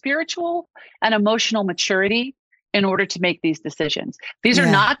takes some spiritual and emotional maturity in order to make these decisions. These are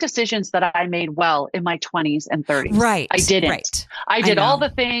not decisions that I made well in my 20s and 30s. Right. I didn't. Right. I did all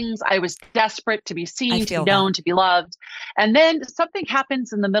the things. I was desperate to be seen, to be known, to be loved. And then something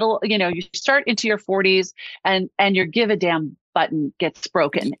happens in the middle, you start into your 40s and your give a damn button gets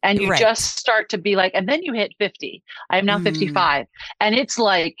broken and you just start to be like, and then you hit 50. I am now 55 and it's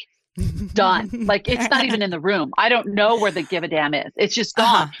like, done. Like it's not even in the room. I don't know where the give a damn is. It's just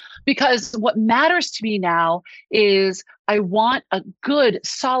gone. Because what matters to me now is I want a good,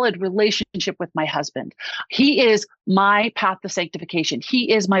 solid relationship with my husband. He is my path to sanctification.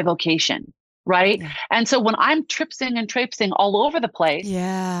 He is my vocation. Right. Yeah. And so when I'm tripsing and traipsing all over the place,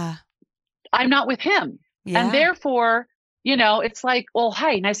 I'm not with him. Yeah. And therefore, it's like, well,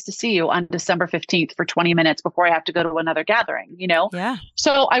 hi, nice to see you on December 15th for 20 minutes before I have to go to another gathering, Yeah.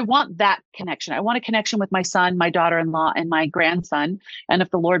 So I want that connection. I want a connection with my son, my daughter-in-law, and my grandson. And if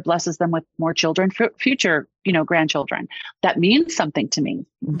the Lord blesses them with more children, future, grandchildren, that means something to me.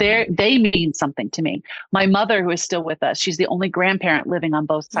 They mean something to me. My mother, who is still with us, she's the only grandparent living on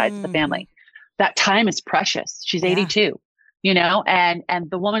both sides of the family. That time is precious. She's 82.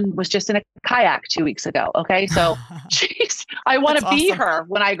 And the woman was just in a kayak 2 weeks ago. Okay. So I want to be her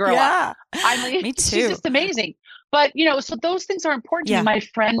when I grow up. Me too. She's just amazing. But, so those things are important to me. My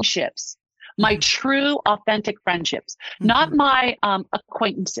friendships, my true, authentic friendships, not my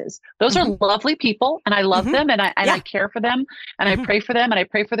acquaintances. Those are lovely people and I love them and I care for them and I pray for them and I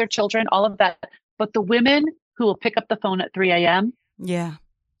pray for their children, all of that. But the women who will pick up the phone at 3 a.m.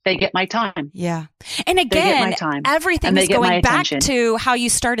 They get my time. Yeah. And again, everything is going back to how you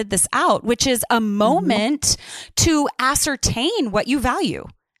started this out, which is a moment to ascertain what you value.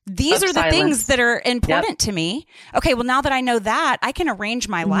 these of are the silence. things that are important to me. Okay, well, now that I know that, I can arrange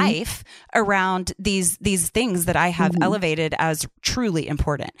my life around these things that I have elevated as truly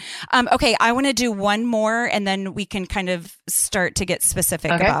important. Okay, I want to do one more, and then we can kind of start to get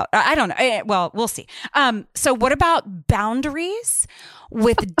specific about, I don't know. Well, we'll see. So what about boundaries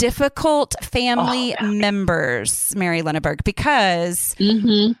with difficult family members, Mary Lenneberg? Because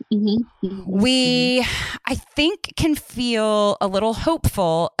we, I think, can feel a little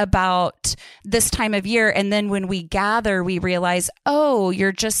hopeful about this time of year. And then when we gather, we realize, oh,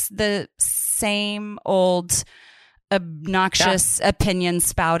 you're just the same old obnoxious opinion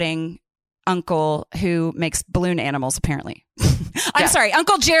spouting uncle who makes balloon animals, apparently. I'm sorry.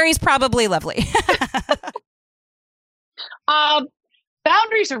 Uncle Jerry's probably lovely.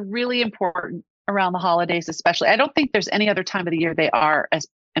 Boundaries are really important around the holidays, especially. I don't think there's any other time of the year they are as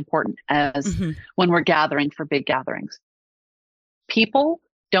important as when we're gathering for big gatherings. People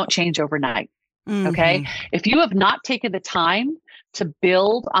don't change overnight. Okay. If you have not taken the time to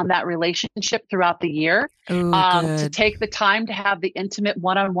build on that relationship throughout the year, to take the time to have the intimate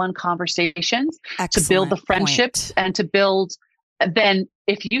one-on-one conversations, to build the friendships and to build, then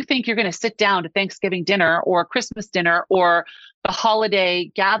if you think you're going to sit down to Thanksgiving dinner or Christmas dinner or the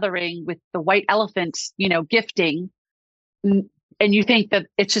holiday gathering with the white elephant, gifting, and you think that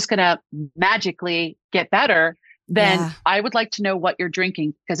it's just going to magically get better, then I would like to know what you're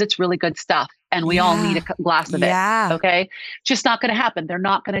drinking, because it's really good stuff. And we all need a glass of it. Okay. Just not going to happen. They're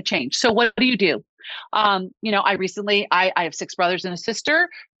not going to change. So what do you do? I have 6 brothers and a sister,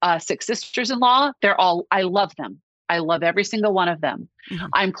 6 sisters-in-law. I love them. I love every single one of them.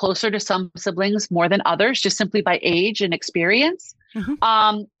 I'm closer to some siblings more than others, just simply by age and experience.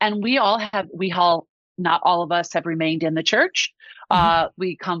 And not all of us have remained in the church.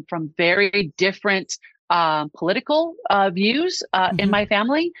 We come from very different political views in my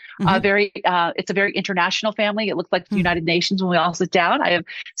family. It's a very international family. It looks like the United Nations when we all sit down. I have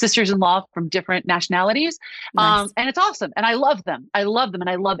sisters-in-law from different nationalities. And it's awesome. And I love them. And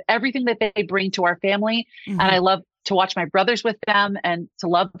I love everything that they bring to our family. And I love to watch my brothers with them and to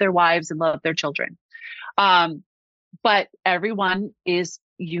love their wives and love their children. But everyone is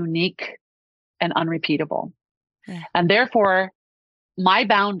unique and unrepeatable. And therefore, my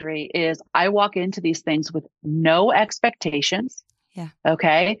boundary is I walk into these things with no expectations.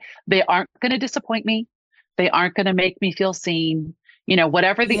 Okay. They aren't going to disappoint me. They aren't going to make me feel seen.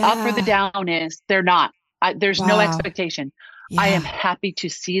 Whatever the up or the down is, they're not. There's no expectation. I am happy to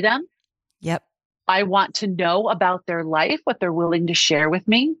see them. I want to know about their life, what they're willing to share with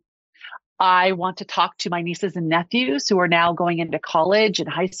me. I want to talk to my nieces and nephews who are now going into college and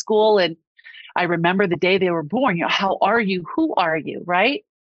high school. And I remember the day they were born. How are you? Who are you? Right.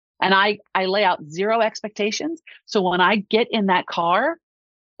 And I lay out zero expectations. So when I get in that car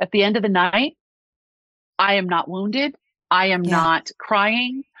at the end of the night, I am not wounded. I am not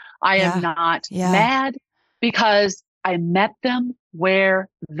crying. I am not mad, because I met them where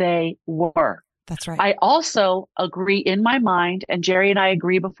they were. That's right. I also agree in my mind, and Jerry and I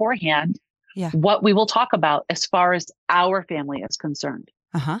agree beforehand, what we will talk about as far as our family is concerned.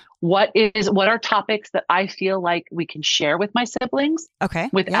 What are topics that I feel like we can share with my siblings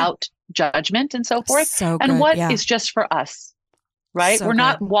without judgment and so forth. And what is just for us, right? We're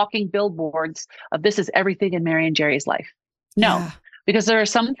not walking billboards of this is everything in Mary and Jerry's life. No, because there are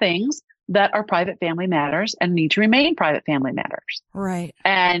some things that are private family matters and need to remain private family matters. Right.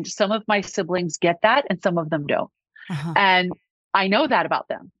 And some of my siblings get that and some of them don't. And I know that about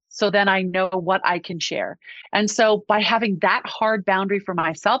them. So then I know what I can share. And so by having that hard boundary for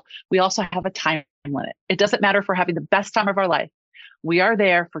myself, we also have a time limit. It doesn't matter if we're having the best time of our life. We are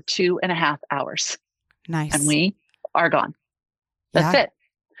there for 2.5 hours. Nice. And we are gone. That's it.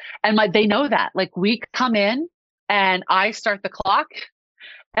 And they know that. Like, we come in and I start the clock.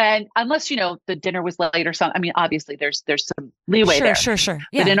 And unless, the dinner was late or something, I mean, obviously there's some leeway there. Sure.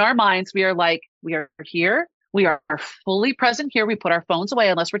 But in our minds, we are like, we are here. We are fully present here. We put our phones away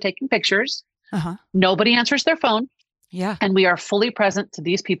unless we're taking pictures. Nobody answers their phone. And we are fully present to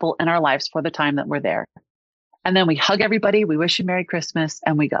these people in our lives for the time that we're there. And then we hug everybody. We wish you Merry Christmas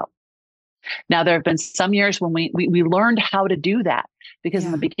and we go. Now, there have been some years when we learned how to do that, because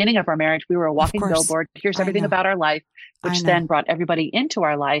in the beginning of our marriage, we were a walking billboard. Here's everything about our life, which then brought everybody into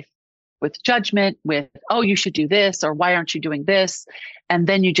our life with judgment, with, oh, you should do this, or why aren't you doing this? And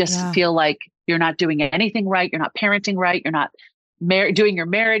then you just feel like you're not doing anything right. You're not parenting right. You're not doing your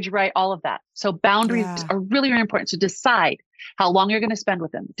marriage right, all of that. So boundaries are really, really important. So decide how long you're going to spend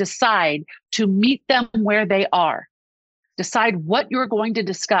with them. Decide to meet them where they are. Decide what you're going to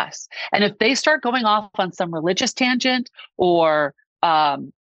discuss. And if they start going off on some religious tangent or,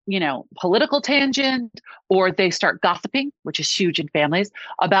 political tangent, or they start gossiping, which is huge in families,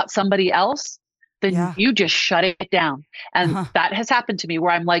 about somebody else, then you just shut it down. And that has happened to me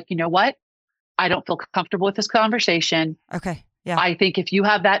where I'm like, you know what? I don't feel comfortable with this conversation. Okay. Yeah. I think if you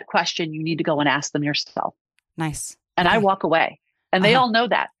have that question, you need to go and ask them yourself. Nice. And I walk away, and they all know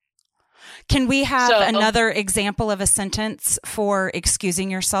that. Can we have another example of a sentence for excusing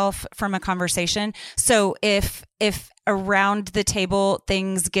yourself from a conversation? So if around the table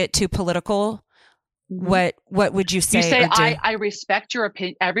things get too political, what would you say? You say, I respect your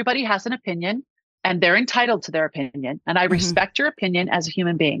opinion. Everybody has an opinion, and they're entitled to their opinion. And I respect your opinion as a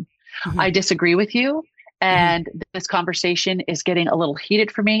human being. I disagree with you. And this conversation is getting a little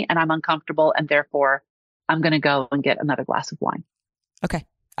heated for me, and I'm uncomfortable. And therefore, I'm going to go and get another glass of wine. Okay.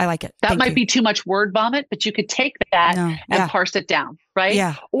 I like it. That might be too much word vomit, but you could take that and parse it down. Right.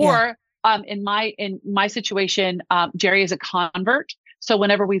 Yeah. Or in my situation, Jerry is a convert. So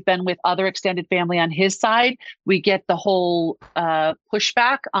whenever we've been with other extended family on his side, we get the whole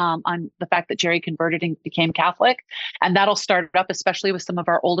pushback on the fact that Jerry converted and became Catholic. And that'll start up, especially with some of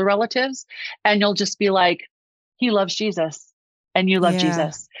our older relatives. And you'll just be like, he loves Jesus and you love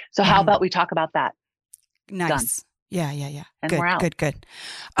Jesus. So how about we talk about that? Nice. Done. Yeah. And we're out. Good.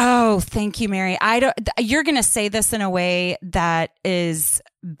 Oh, thank you, Mary. You're going to say this in a way that is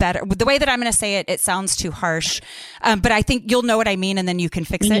better. The way that I'm going to say it, it sounds too harsh. But I think you'll know what I mean, and then you can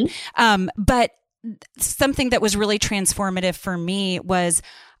fix it. But something that was really transformative for me was,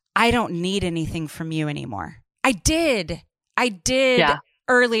 I don't need anything from you anymore. I did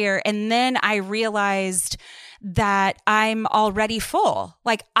earlier. And then I realized that I'm already full.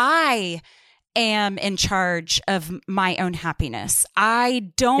 Like, I am in charge of my own happiness.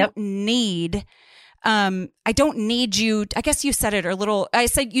 I don't need you. I guess you said it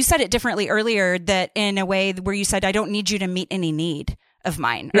you said it differently earlier, that in a way where you said, I don't need you to meet any need of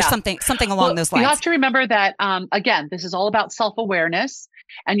mine, or something along those lines. You have to remember that, again, this is all about self-awareness,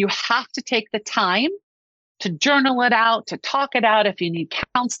 and you have to take the time to journal it out, to talk it out. If you need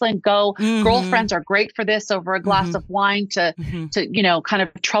counseling, go. Girlfriends are great for this, over a glass of wine, to kind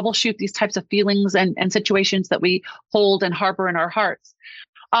of troubleshoot these types of feelings and situations that we hold and harbor in our hearts.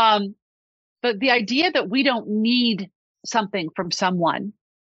 But the idea that we don't need something from someone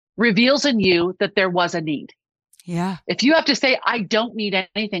reveals in you that there was a need. Yeah. If you have to say, I don't need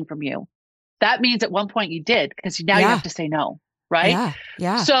anything from you, that means at one point you did, because now you have to say no, right?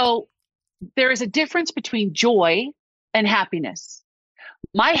 Yeah. So there is a difference between joy and happiness.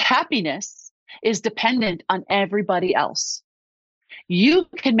 My happiness is dependent on everybody else. You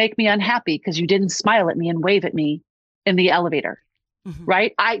can make me unhappy because you didn't smile at me and wave at me in the elevator,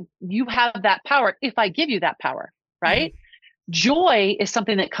 right? You have that power if I give you that power, right? Joy is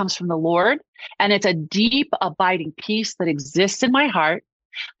something that comes from the Lord, and it's a deep, abiding peace that exists in my heart,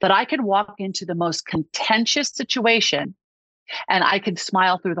 that I can walk into the most contentious situation and I can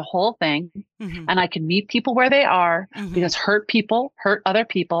smile through the whole thing, and I can meet people where they are, because hurt people hurt other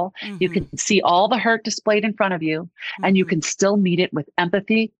people. You can see all the hurt displayed in front of you, and you can still meet it with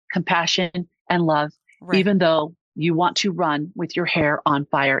empathy, compassion, and love, even though you want to run with your hair on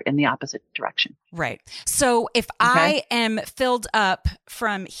fire in the opposite direction. Right. So if I am filled up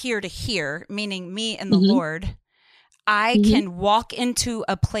from here to here, meaning me and the Lord, I can walk into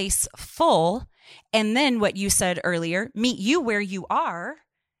a place full. And then what you said earlier, meet you where you are,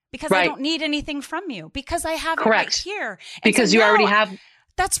 because I don't need anything from you, because I have it right here. And because you already have.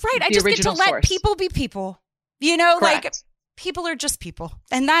 That's right. I just get to let people be people, like people are just people.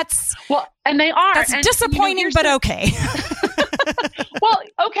 And that's, and they are. That's disappointing, but okay. Well,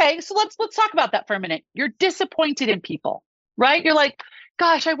 okay. So let's talk about that for a minute. You're disappointed in people, right? You're like,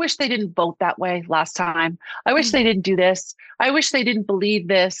 gosh, I wish they didn't vote that way last time. I wish they didn't do this. I wish they didn't believe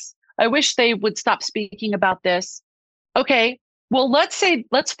this. I wish they would stop speaking about this. Okay, well, let's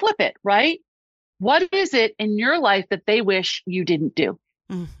flip it, right? What is it in your life that they wish you didn't do?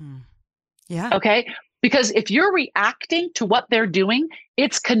 Yeah. Okay, because if you're reacting to what they're doing,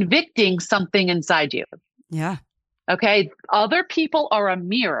 it's convicting something inside you. Yeah. Okay, other people are a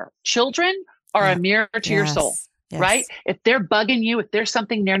mirror. Children are a mirror to your soul. Right? If they're bugging you, if there's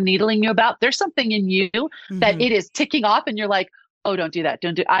something they're needling you about, there's something in you that it is ticking off, and you're like, oh, don't do that.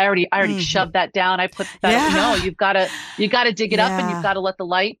 Don't do. I already shoved that down. I put that. No, you've got to dig it up, and you've got to let the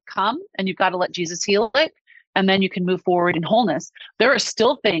light come, and you've got to let Jesus heal it, and then you can move forward in wholeness. There are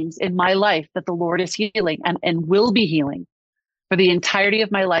still things in my life that the Lord is healing and will be healing for the entirety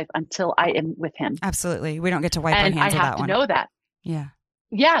of my life until I am with Him. Absolutely, we don't get to wipe our hands of that one. And I have to know that.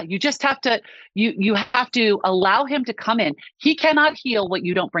 Yeah, you just have to. You have to allow Him to come in. He cannot heal what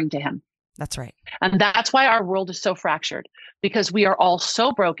you don't bring to Him. That's right. And that's why our world is so fractured, because we are all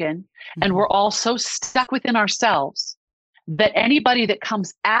so broken and we're all so stuck within ourselves that anybody that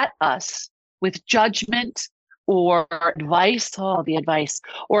comes at us with judgment or advice, the advice,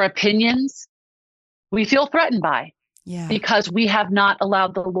 or opinions, we feel threatened by. Yeah. Because we have not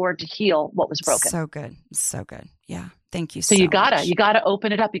allowed the Lord to heal what was broken. So good. So good. Yeah. Thank you so so you gotta, much. you gotta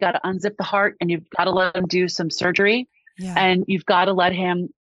open it up. You gotta unzip the heart, and you've got to let him do some surgery. Yeah. And you've got to let him,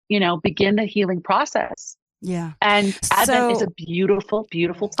 begin the healing process. Yeah. And Advent is a beautiful,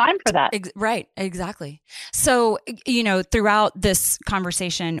 beautiful time for that. Right. Exactly. So, throughout this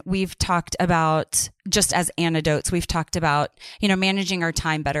conversation, we've talked about, just as antidotes, we've talked about, managing our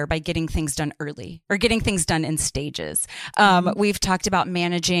time better by getting things done early or getting things done in stages. We've talked about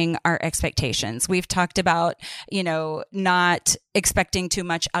managing our expectations. We've talked about, not expecting too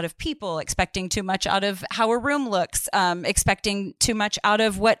much out of people, expecting too much out of how a room looks, expecting too much out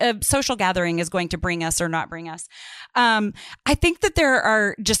of what a social gathering is going to bring us or not bring us. I think that there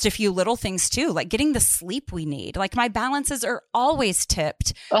are just a few little things too, like getting the sleep we need. Like my balances are always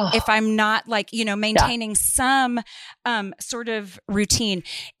tipped if I'm not maintaining some sort of routine.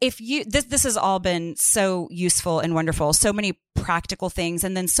 If you, this has all been so useful and wonderful, so many practical things,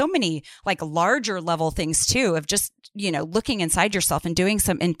 and then so many like larger level things too, of just, looking inside yourself and doing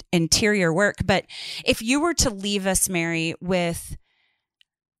some interior work. But if you were to leave us, Mary, with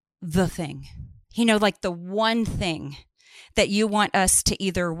the thing, like the one thing that you want us to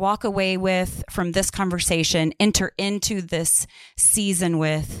either walk away with from this conversation, enter into this season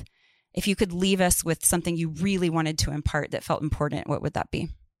with, if you could leave us with something you really wanted to impart that felt important, what would that be?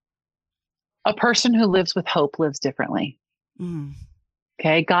 A person who lives with hope lives differently.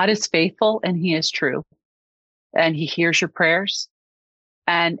 Okay. God is faithful and he is true, and he hears your prayers,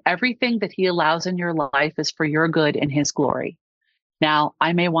 and everything that he allows in your life is for your good and his glory. Now,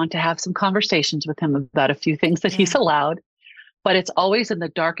 I may want to have some conversations with him about a few things that he's allowed, but it's always in the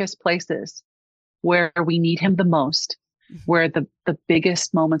darkest places where we need him the most, where the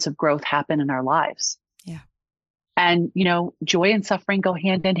biggest moments of growth happen in our lives. Yeah. And, joy and suffering go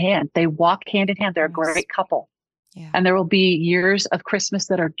hand in hand. They walk hand in hand. They're a great couple. Yeah. And there will be years of Christmas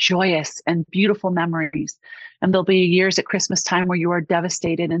that are joyous and beautiful memories. And there'll be years at Christmas time where you are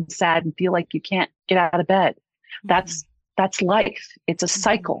devastated and sad and feel like you can't get out of bed. That's life. It's a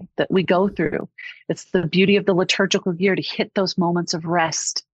cycle that we go through. It's the beauty of the liturgical year to hit those moments of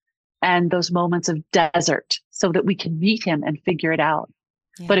rest and those moments of desert so that we can meet him and figure it out.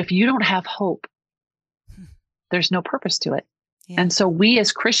 Yeah. But if you don't have hope, there's no purpose to it. Yeah. And so we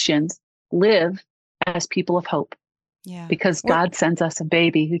as Christians live as people of hope. Yeah. Because God sends us a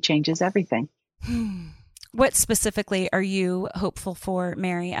baby who changes everything. What specifically are you hopeful for,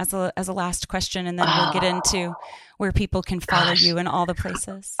 Mary, as a last question? And then we'll get into where people can follow you in all the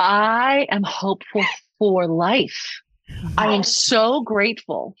places. I am hopeful for life. I am so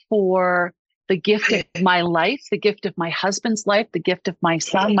grateful for the gift of my life, the gift of my husband's life, the gift of my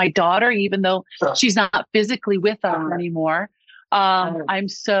son, my daughter, even though she's not physically with us anymore. I'm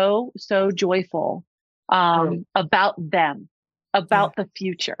so joyful about them, about the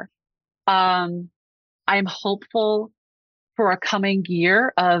future. I'm hopeful for a coming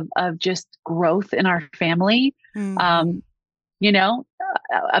year of just growth in our family. A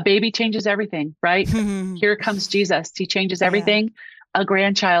baby changes everything, right? Here comes Jesus. He changes everything. A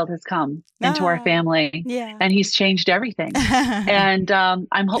grandchild has come into our family, and he's changed everything. And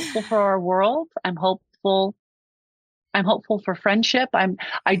I'm hopeful for our world. I'm hopeful for friendship.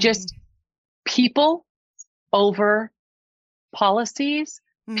 People over policies,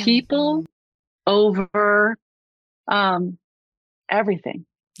 people over everything.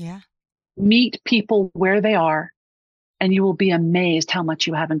 Yeah. Meet people where they are, and you will be amazed how much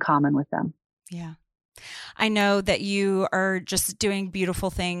you have in common with them. Yeah. I know that you are just doing beautiful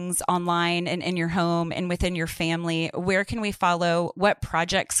things online and in your home and within your family. Where can we follow? What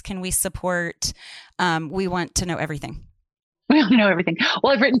projects can we support? We want to know everything. We want to know everything.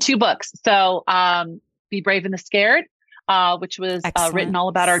 Well, I've written 2 books. So Be Brave and the Scared, which was written all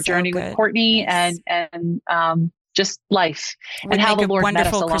about our journey with Courtney and just life and how the Lord met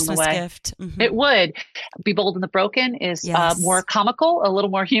us along Christmas the way. Gift. It would. Be Bold and the Broken is more comical, a little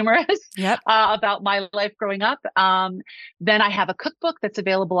more humorous about my life growing up. Then I have a cookbook that's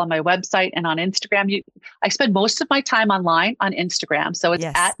available on my website and on Instagram. I spend most of my time online on Instagram. So it's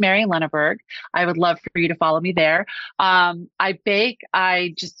at Mary Lenneberg. I would love for you to follow me there. I bake.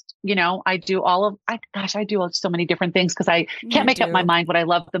 I just, I do I do so many different things because I can't make up my mind what I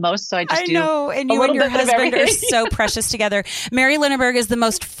love the most. So I just do. I know. And you and your husband are so precious together. Mary Linneberg is the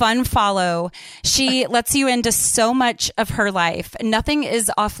most fun follow. She lets you into so much of her life. Nothing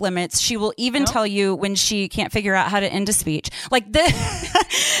is off limits. She will even tell you when she can't figure out how to end a speech. Like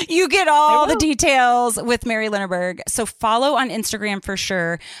you get all the details with Mary Linneberg. So follow on Instagram for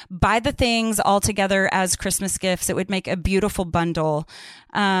sure. Buy the things all together as Christmas gifts. It would make a beautiful bundle.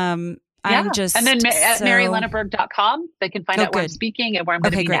 I'm just and then at marylinneberg.com, they can find out where I'm speaking and where I'm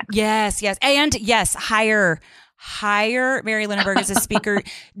going to be next. Yes. And yes, hire Mary Linneberg as a speaker.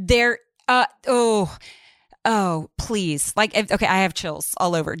 There. Please. Like, okay, I have chills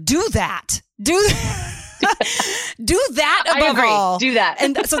all over. Do that. Do that above all. Do that.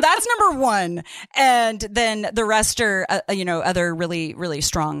 And so that's number one. And then the rest are, other really, really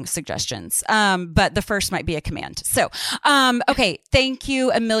strong suggestions. But the first might be a command. So, okay. Thank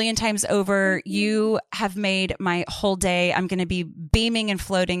you a million times over. You have made my whole day. I'm going to be beaming and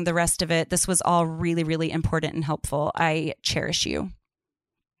floating the rest of it. This was all really, really important and helpful. I cherish you.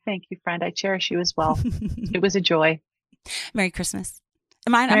 Thank you, friend. I cherish you as well. It was a joy. Merry Christmas.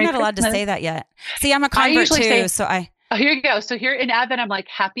 I'm not allowed to say that yet. See, I'm a convert too, Oh, here you go. So here in Advent, I'm like,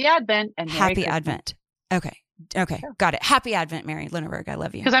 Happy Advent and Merry Happy Christmas. Advent. Okay. Got it. Happy Advent, Mary Linneberg. I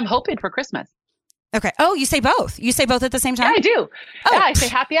love you. Because I'm hoping for Christmas. Okay. Oh, you say both. You say both at the same time? Yeah, I do. Oh. Yeah, I say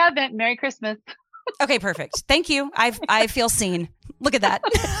Happy Advent, Merry Christmas. Okay, perfect. Thank you. I feel seen. Look at that.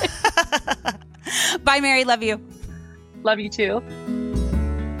 Bye, Mary. Love you. Love you too.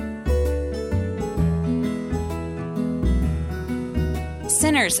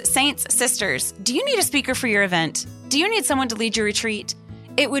 Sinners, saints, sisters, do you need a speaker for your event? Do you need someone to lead your retreat?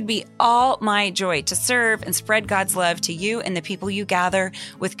 It would be all my joy to serve and spread God's love to you and the people you gather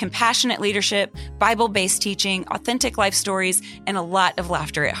with compassionate leadership, Bible-based teaching, authentic life stories, and a lot of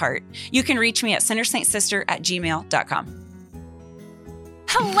laughter at heart. You can reach me at sinnersaintsister@gmail.com.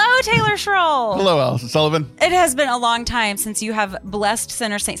 Hello, Taylor Schroll. Hello, Allison Sullivan. It has been a long time since you have blessed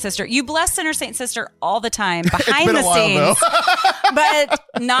Sinner Saint Sister. You bless Sinner Saint Sister all the time behind the scenes,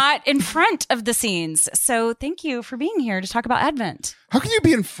 but not in front of the scenes. So thank you for being here to talk about Advent. How can you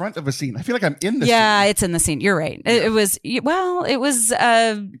be in front of a scene? I feel like I'm in the scene. Yeah, it's in the scene. You're right. Yeah. It was.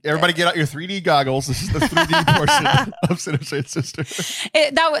 Everybody get out your 3D goggles. This is the 3D portion of Sinner Saint Sister.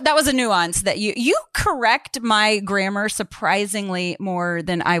 That was a nuance that you correct my grammar surprisingly more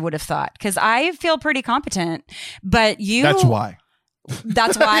than I would have thought, because I feel pretty competent, but you. That's why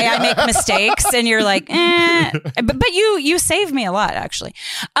I make mistakes, and you're like, but you save me a lot, actually.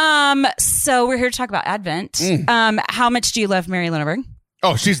 So we're here to talk about Advent. How much do you love Mary Linneberg?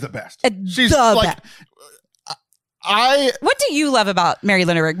 Oh, she's the best. She's the like, best. What do you love about Mary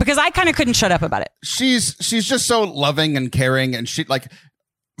Linneberg? Because I kind of couldn't shut up about it. She's just so loving and caring, and she like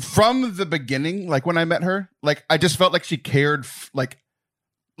from the beginning, like when I met her, like I just felt like she cared like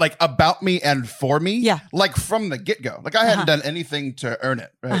about me and for me. Yeah. Like from the get-go. Like I hadn't done anything to earn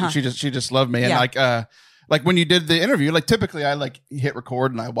it. Right. She just loved me. And like when you did the interview, like typically I like hit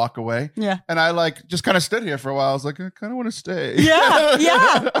record and I walk away. Yeah. And I like just kind of stood here for a while. I was like, I kind of want to stay. Yeah.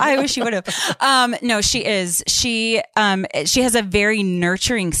 Yeah. I wish you would have. No, she is. She has a very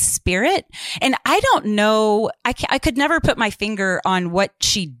nurturing spirit, and I don't know. I could never put my finger on what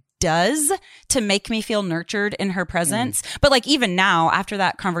she does to make me feel nurtured in her presence. But like even now, after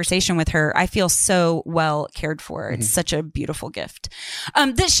that conversation with her, I feel so well cared for. It's such a beautiful gift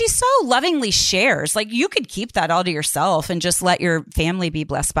that she so lovingly shares. Like you could keep that all to yourself and just let your family be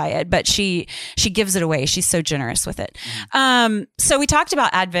blessed by it, but she gives it away. She's so generous with it. So we talked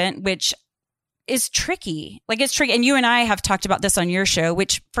about Advent, which is tricky. Like it's tricky. And you and I have talked about this on your show,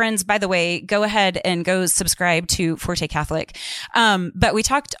 which, friends, by the way, go ahead and go subscribe to Forte Catholic. But we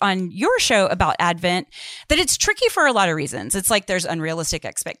talked on your show about Advent, that it's tricky for a lot of reasons. It's like there's unrealistic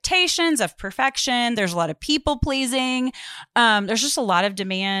expectations of perfection. There's a lot of people pleasing. There's just a lot of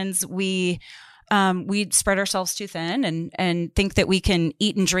demands. We spread ourselves too thin and think that we can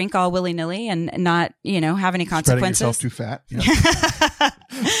eat and drink all willy-nilly and not, have any consequences. Spreading yourself too fat. Yeah.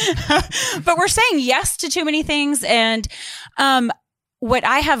 But we're saying yes to too many things. And what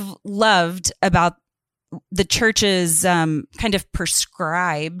I have loved about the church's kind of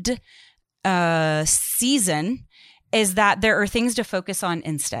prescribed season is that there are things to focus on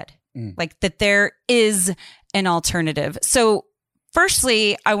instead. Like that there is an alternative. So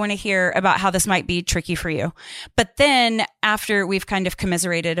firstly, I want to hear about how this might be tricky for you. But then after we've kind of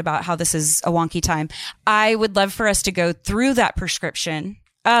commiserated about how this is a wonky time, I would love for us to go through that prescription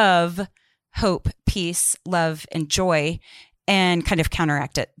of hope, peace, love, and joy and kind of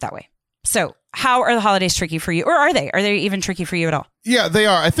counteract it that way. So how are the holidays tricky for you? Or are they? Are they even tricky for you at all? Yeah, they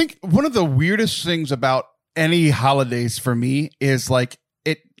are. I think one of the weirdest things about any holidays for me is like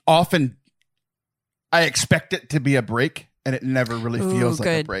it often I expect it to be a break, and it never really feels like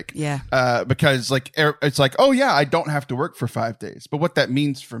a break. Yeah. Because like it's like, oh yeah, I don't have to work for 5 days. But what that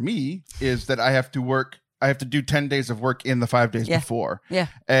means for me is that I have to do 10 days of work in the 5 days before. Yeah.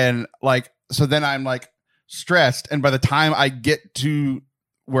 And like, so then I'm like stressed. And by the time I get to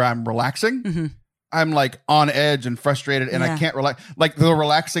where I'm relaxing, I'm like on edge and frustrated, and I can't relax. Like the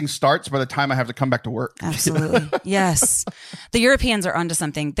relaxing starts by the time I have to come back to work. Absolutely. Yes. The Europeans are onto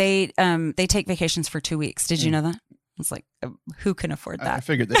something. They take vacations for 2 weeks. Did you know that? It's like, who can afford that? I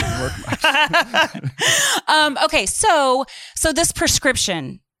figured they didn't work much. Okay. So this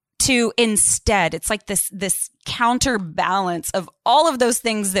prescription to instead, it's like this counterbalance of all of those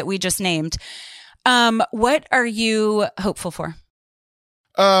things that we just named. What are you hopeful for?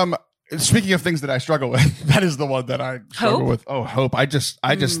 Speaking of things that I struggle with, that is the one that I struggle with. Oh, hope. I just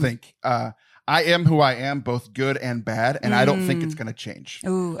think I am who I am, both good and bad, and I don't think it's going to change.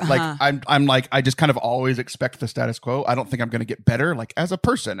 Ooh, Like I'm like, I just kind of always expect the status quo. I don't think I'm going to get better, like as a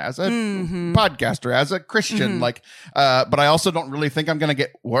person, as a podcaster, as a Christian, like, but I also don't really think I'm going to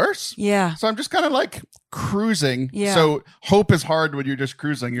get worse. Yeah. So I'm just kind of like cruising. Yeah. So hope is hard when you're just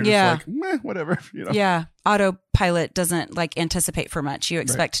cruising. You're just like, meh, whatever. You know? Yeah. Autopilot doesn't like anticipate for much. You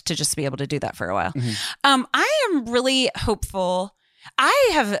expect to just be able to do that for a while. I am really hopeful. I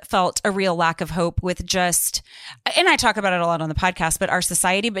have felt a real lack of hope with just, and I talk about it a lot on the podcast, but our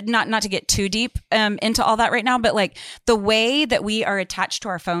society, but not to get too deep into all that right now, but like the way that we are attached to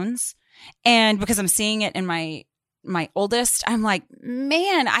our phones. And because I'm seeing it in my oldest, I'm like,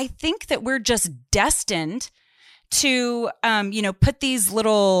 man, I think that we're just destined to, put these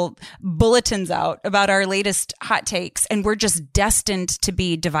little bulletins out about our latest hot takes, and we're just destined to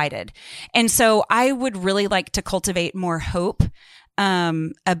be divided. And so I would really like to cultivate more hope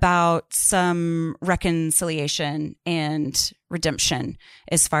about some reconciliation and redemption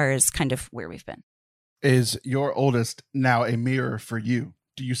as far as kind of where we've been. Is your oldest now a mirror for you?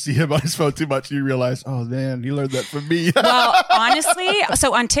 Do you see him on his phone too much? You realize, oh man, he learned that from me. Well, honestly,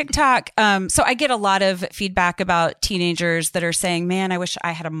 so on TikTok, so I get a lot of feedback about teenagers that are saying, man, I wish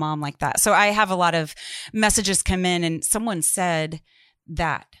I had a mom like that. So I have a lot of messages come in, and someone said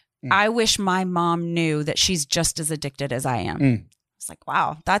that I wish my mom knew that she's just as addicted as I am. It's like,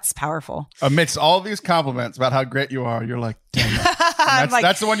 wow, that's powerful. Amidst all these compliments about how great you are, you're like, damn it.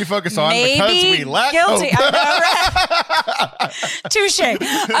 That's the one you focus on maybe because we lack guilty. hope. I know, right? Touche.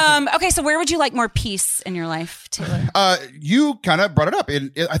 Okay, so where would you like more peace in your life, Taylor? You kind of brought it up.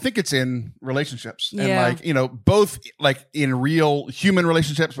 I think it's in relationships, and both like in real human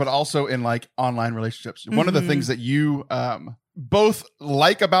relationships, but also in like online relationships. One of the things that you both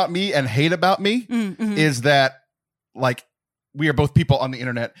like about me and hate about me is that like we are both people on the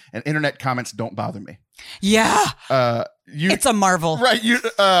internet, and internet comments don't bother me. Yeah. It's a marvel. Right.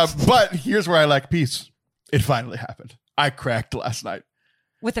 But here's where I lack peace. It finally happened. I cracked last night.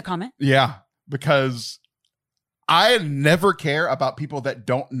 With a comment? Yeah. Because I never care about people that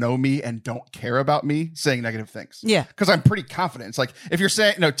don't know me and don't care about me saying negative things. Yeah. Because I'm pretty confident. It's like, if you're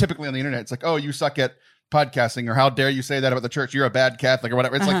saying, typically on the internet, it's like, oh, you suck at podcasting, or how dare you say that about the church? You're a bad Catholic, or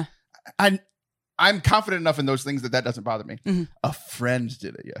whatever. It's like, I'm confident enough in those things that doesn't bother me. A friend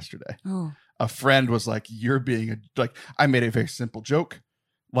did it yesterday. Oh. A friend was like, you're being I made a very simple joke,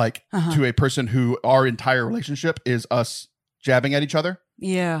 like to a person who our entire relationship is us jabbing at each other.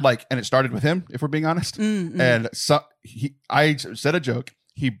 Yeah. Like, and it started with him, if we're being honest. And so I said a joke.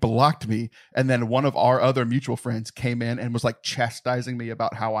 He blocked me. And then one of our other mutual friends came in and was like chastising me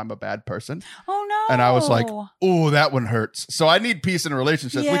about how I'm a bad person. Oh no. And I was like, oh, that one hurts. So I need peace in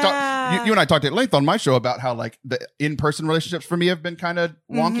relationships. Yeah. We talk, you and I talked at length on my show about how like the in-person relationships for me have been kind of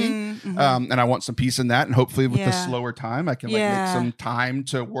wonky. And I want some peace in that. And hopefully with the slower time, I can make some time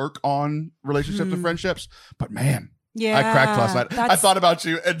to work on relationships and friendships. But man, yeah, I cracked last night. I thought about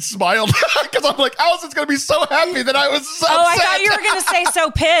you and smiled because I'm like, Allison's going to be so happy that I was so upset. I thought you were going to say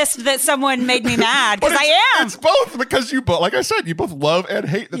so pissed that someone made me mad, because I am. It's both, because you both, like I said, you both love and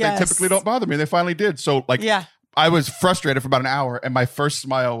hate that they typically don't bother me. And they finally did. So like, I was frustrated for about an hour, and my first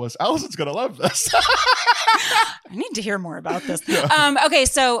smile was, Allison's going to love this. I need to hear more about this. Okay,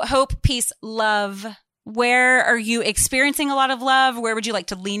 so hope, peace, love. Where are you experiencing a lot of love? Where would you like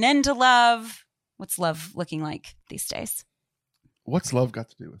to lean into love? What's love looking like these days? What's love got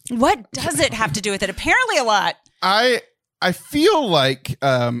to do with it? What does it have to do with it? Apparently a lot. I feel like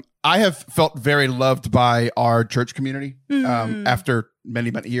I have felt very loved by our church community after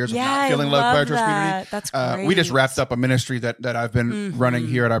many years of not feeling loved by our church community. That's great. We just wrapped up a ministry that I've been running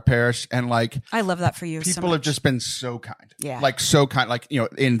here at our parish, and like, I love that for you. People have just been so kind. Yeah. Like so kind, like,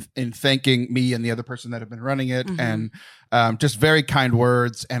 in thanking me and the other person that have been running it, and just very kind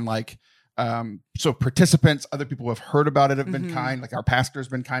words, and like So participants, other people who have heard about it have been kind. Like our pastor's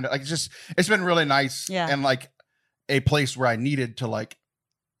been kind of like, it's been really nice. Yeah. And like a place where I needed to like,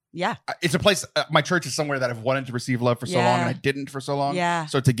 it's a place, my church is somewhere that I've wanted to receive love for so long and I didn't for so long. Yeah.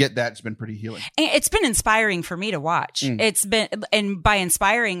 So to get that, it's been pretty healing. And it's been inspiring for me to watch. It's been, and by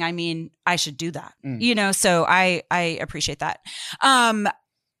inspiring, I mean, I should do that, you know, so I appreciate that.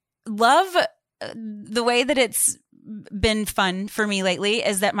 Love the way that it's been fun for me lately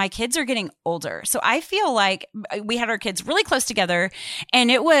is that my kids are getting older. So I feel like we had our kids really close together and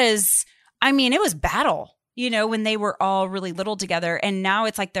it was battle, you know, when they were all really little together. And now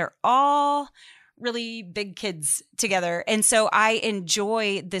it's like they're all really big kids together. And so I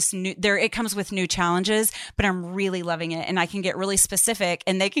enjoy this it comes with new challenges, but I'm really loving it. And I can get really specific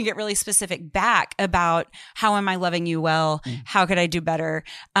and they can get really specific back about how am I loving you well? How could I do better?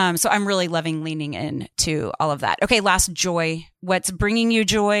 So I'm really loving leaning into all of that. Okay. Last, joy. What's bringing you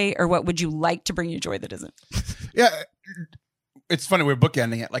joy, or what would you like to bring you joy that isn't? Yeah. It's funny, we're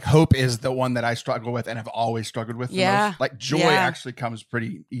bookending it. Like hope is the one that I struggle with and have always struggled with the most. Like joy actually comes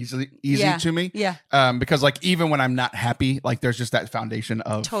pretty easy to me. Yeah. Because like even when I'm not happy, like there's just that foundation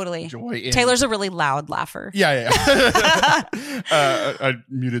of joy. Taylor's a really loud laugher. Yeah. I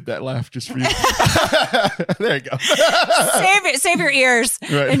muted that laugh just for you. There you go. Save your ears.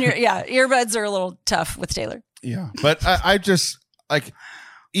 Right. And earbuds are a little tough with Taylor. Yeah. But I just like,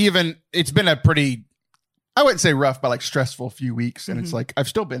 even it's been a pretty, I wouldn't say rough, but like stressful few weeks. And it's like, I've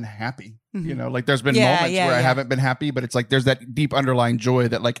still been happy, you know, like there's been moments where I haven't been happy, but it's like, there's that deep underlying joy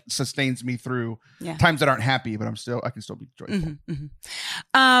that like sustains me through times that aren't happy, but I can still be joyful.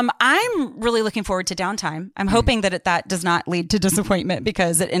 I'm really looking forward to downtime. I'm hoping that that does not lead to disappointment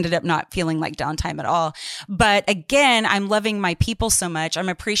because it ended up not feeling like downtime at all. But again, I'm loving my people so much. I'm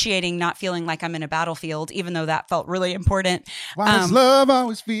appreciating not feeling like I'm in a battlefield, even though that felt really important. Why does love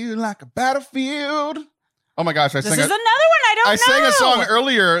always feel like a battlefield? Oh my gosh! This is another one I don't know. I sang a song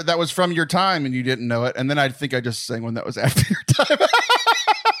earlier that was from your time and you didn't know it, and then I think I just sang one that was after your time.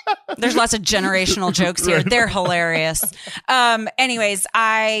 There's lots of generational jokes here. Right. They're hilarious. Anyways,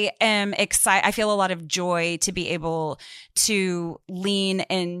 I am excited. I feel a lot of joy to be able to lean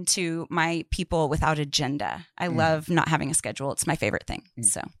into my people without agenda. I love not having a schedule. It's my favorite thing.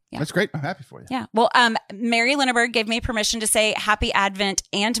 So yeah. That's great. I'm happy for you. Yeah. Well, Mary Linneberg gave me permission to say Happy Advent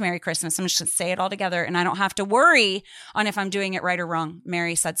and Merry Christmas. I'm just going to say it all together and I don't have to worry on if I'm doing it right or wrong.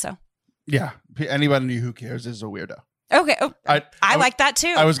 Mary said so. Yeah. Anybody who cares is a weirdo. Okay. Oh, I like that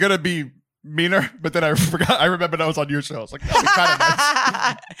too. I was going to be meaner, but then I forgot. I remembered I was on your show. I was like, that'd be kind of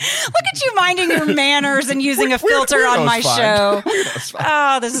nice. Look at you minding your manners and using a filter on my show.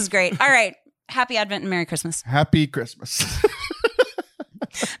 Oh, this is great. All right. Happy Advent and Merry Christmas. Happy Christmas.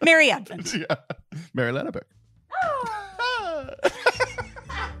 Merry Advent. Yeah. Mary Linneberg.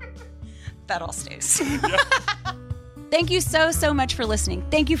 That all stays. Yeah. Thank you so much for listening.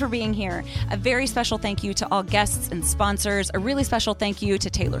 Thank you for being here. A very special thank you to all guests and sponsors. A really special thank you to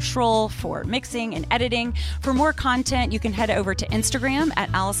Taylor Schroll for mixing and editing. For more content, you can head over to Instagram at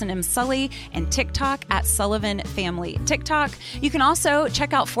Allison M. Sully and TikTok at Sullivan Family TikTok. You can also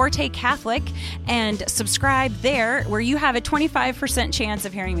check out Forte Catholic and subscribe there, where you have a 25% chance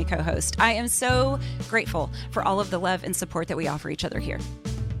of hearing me co-host. I am so grateful for all of the love and support that we offer each other here.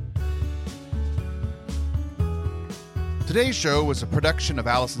 Today's show was a production of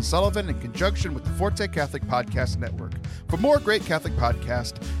Allison Sullivan in conjunction with the Forte Catholic Podcast Network. For more great Catholic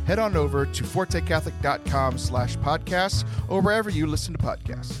podcasts, head on over to fortecatholic.com/podcasts or wherever you listen to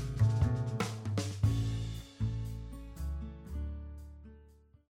podcasts.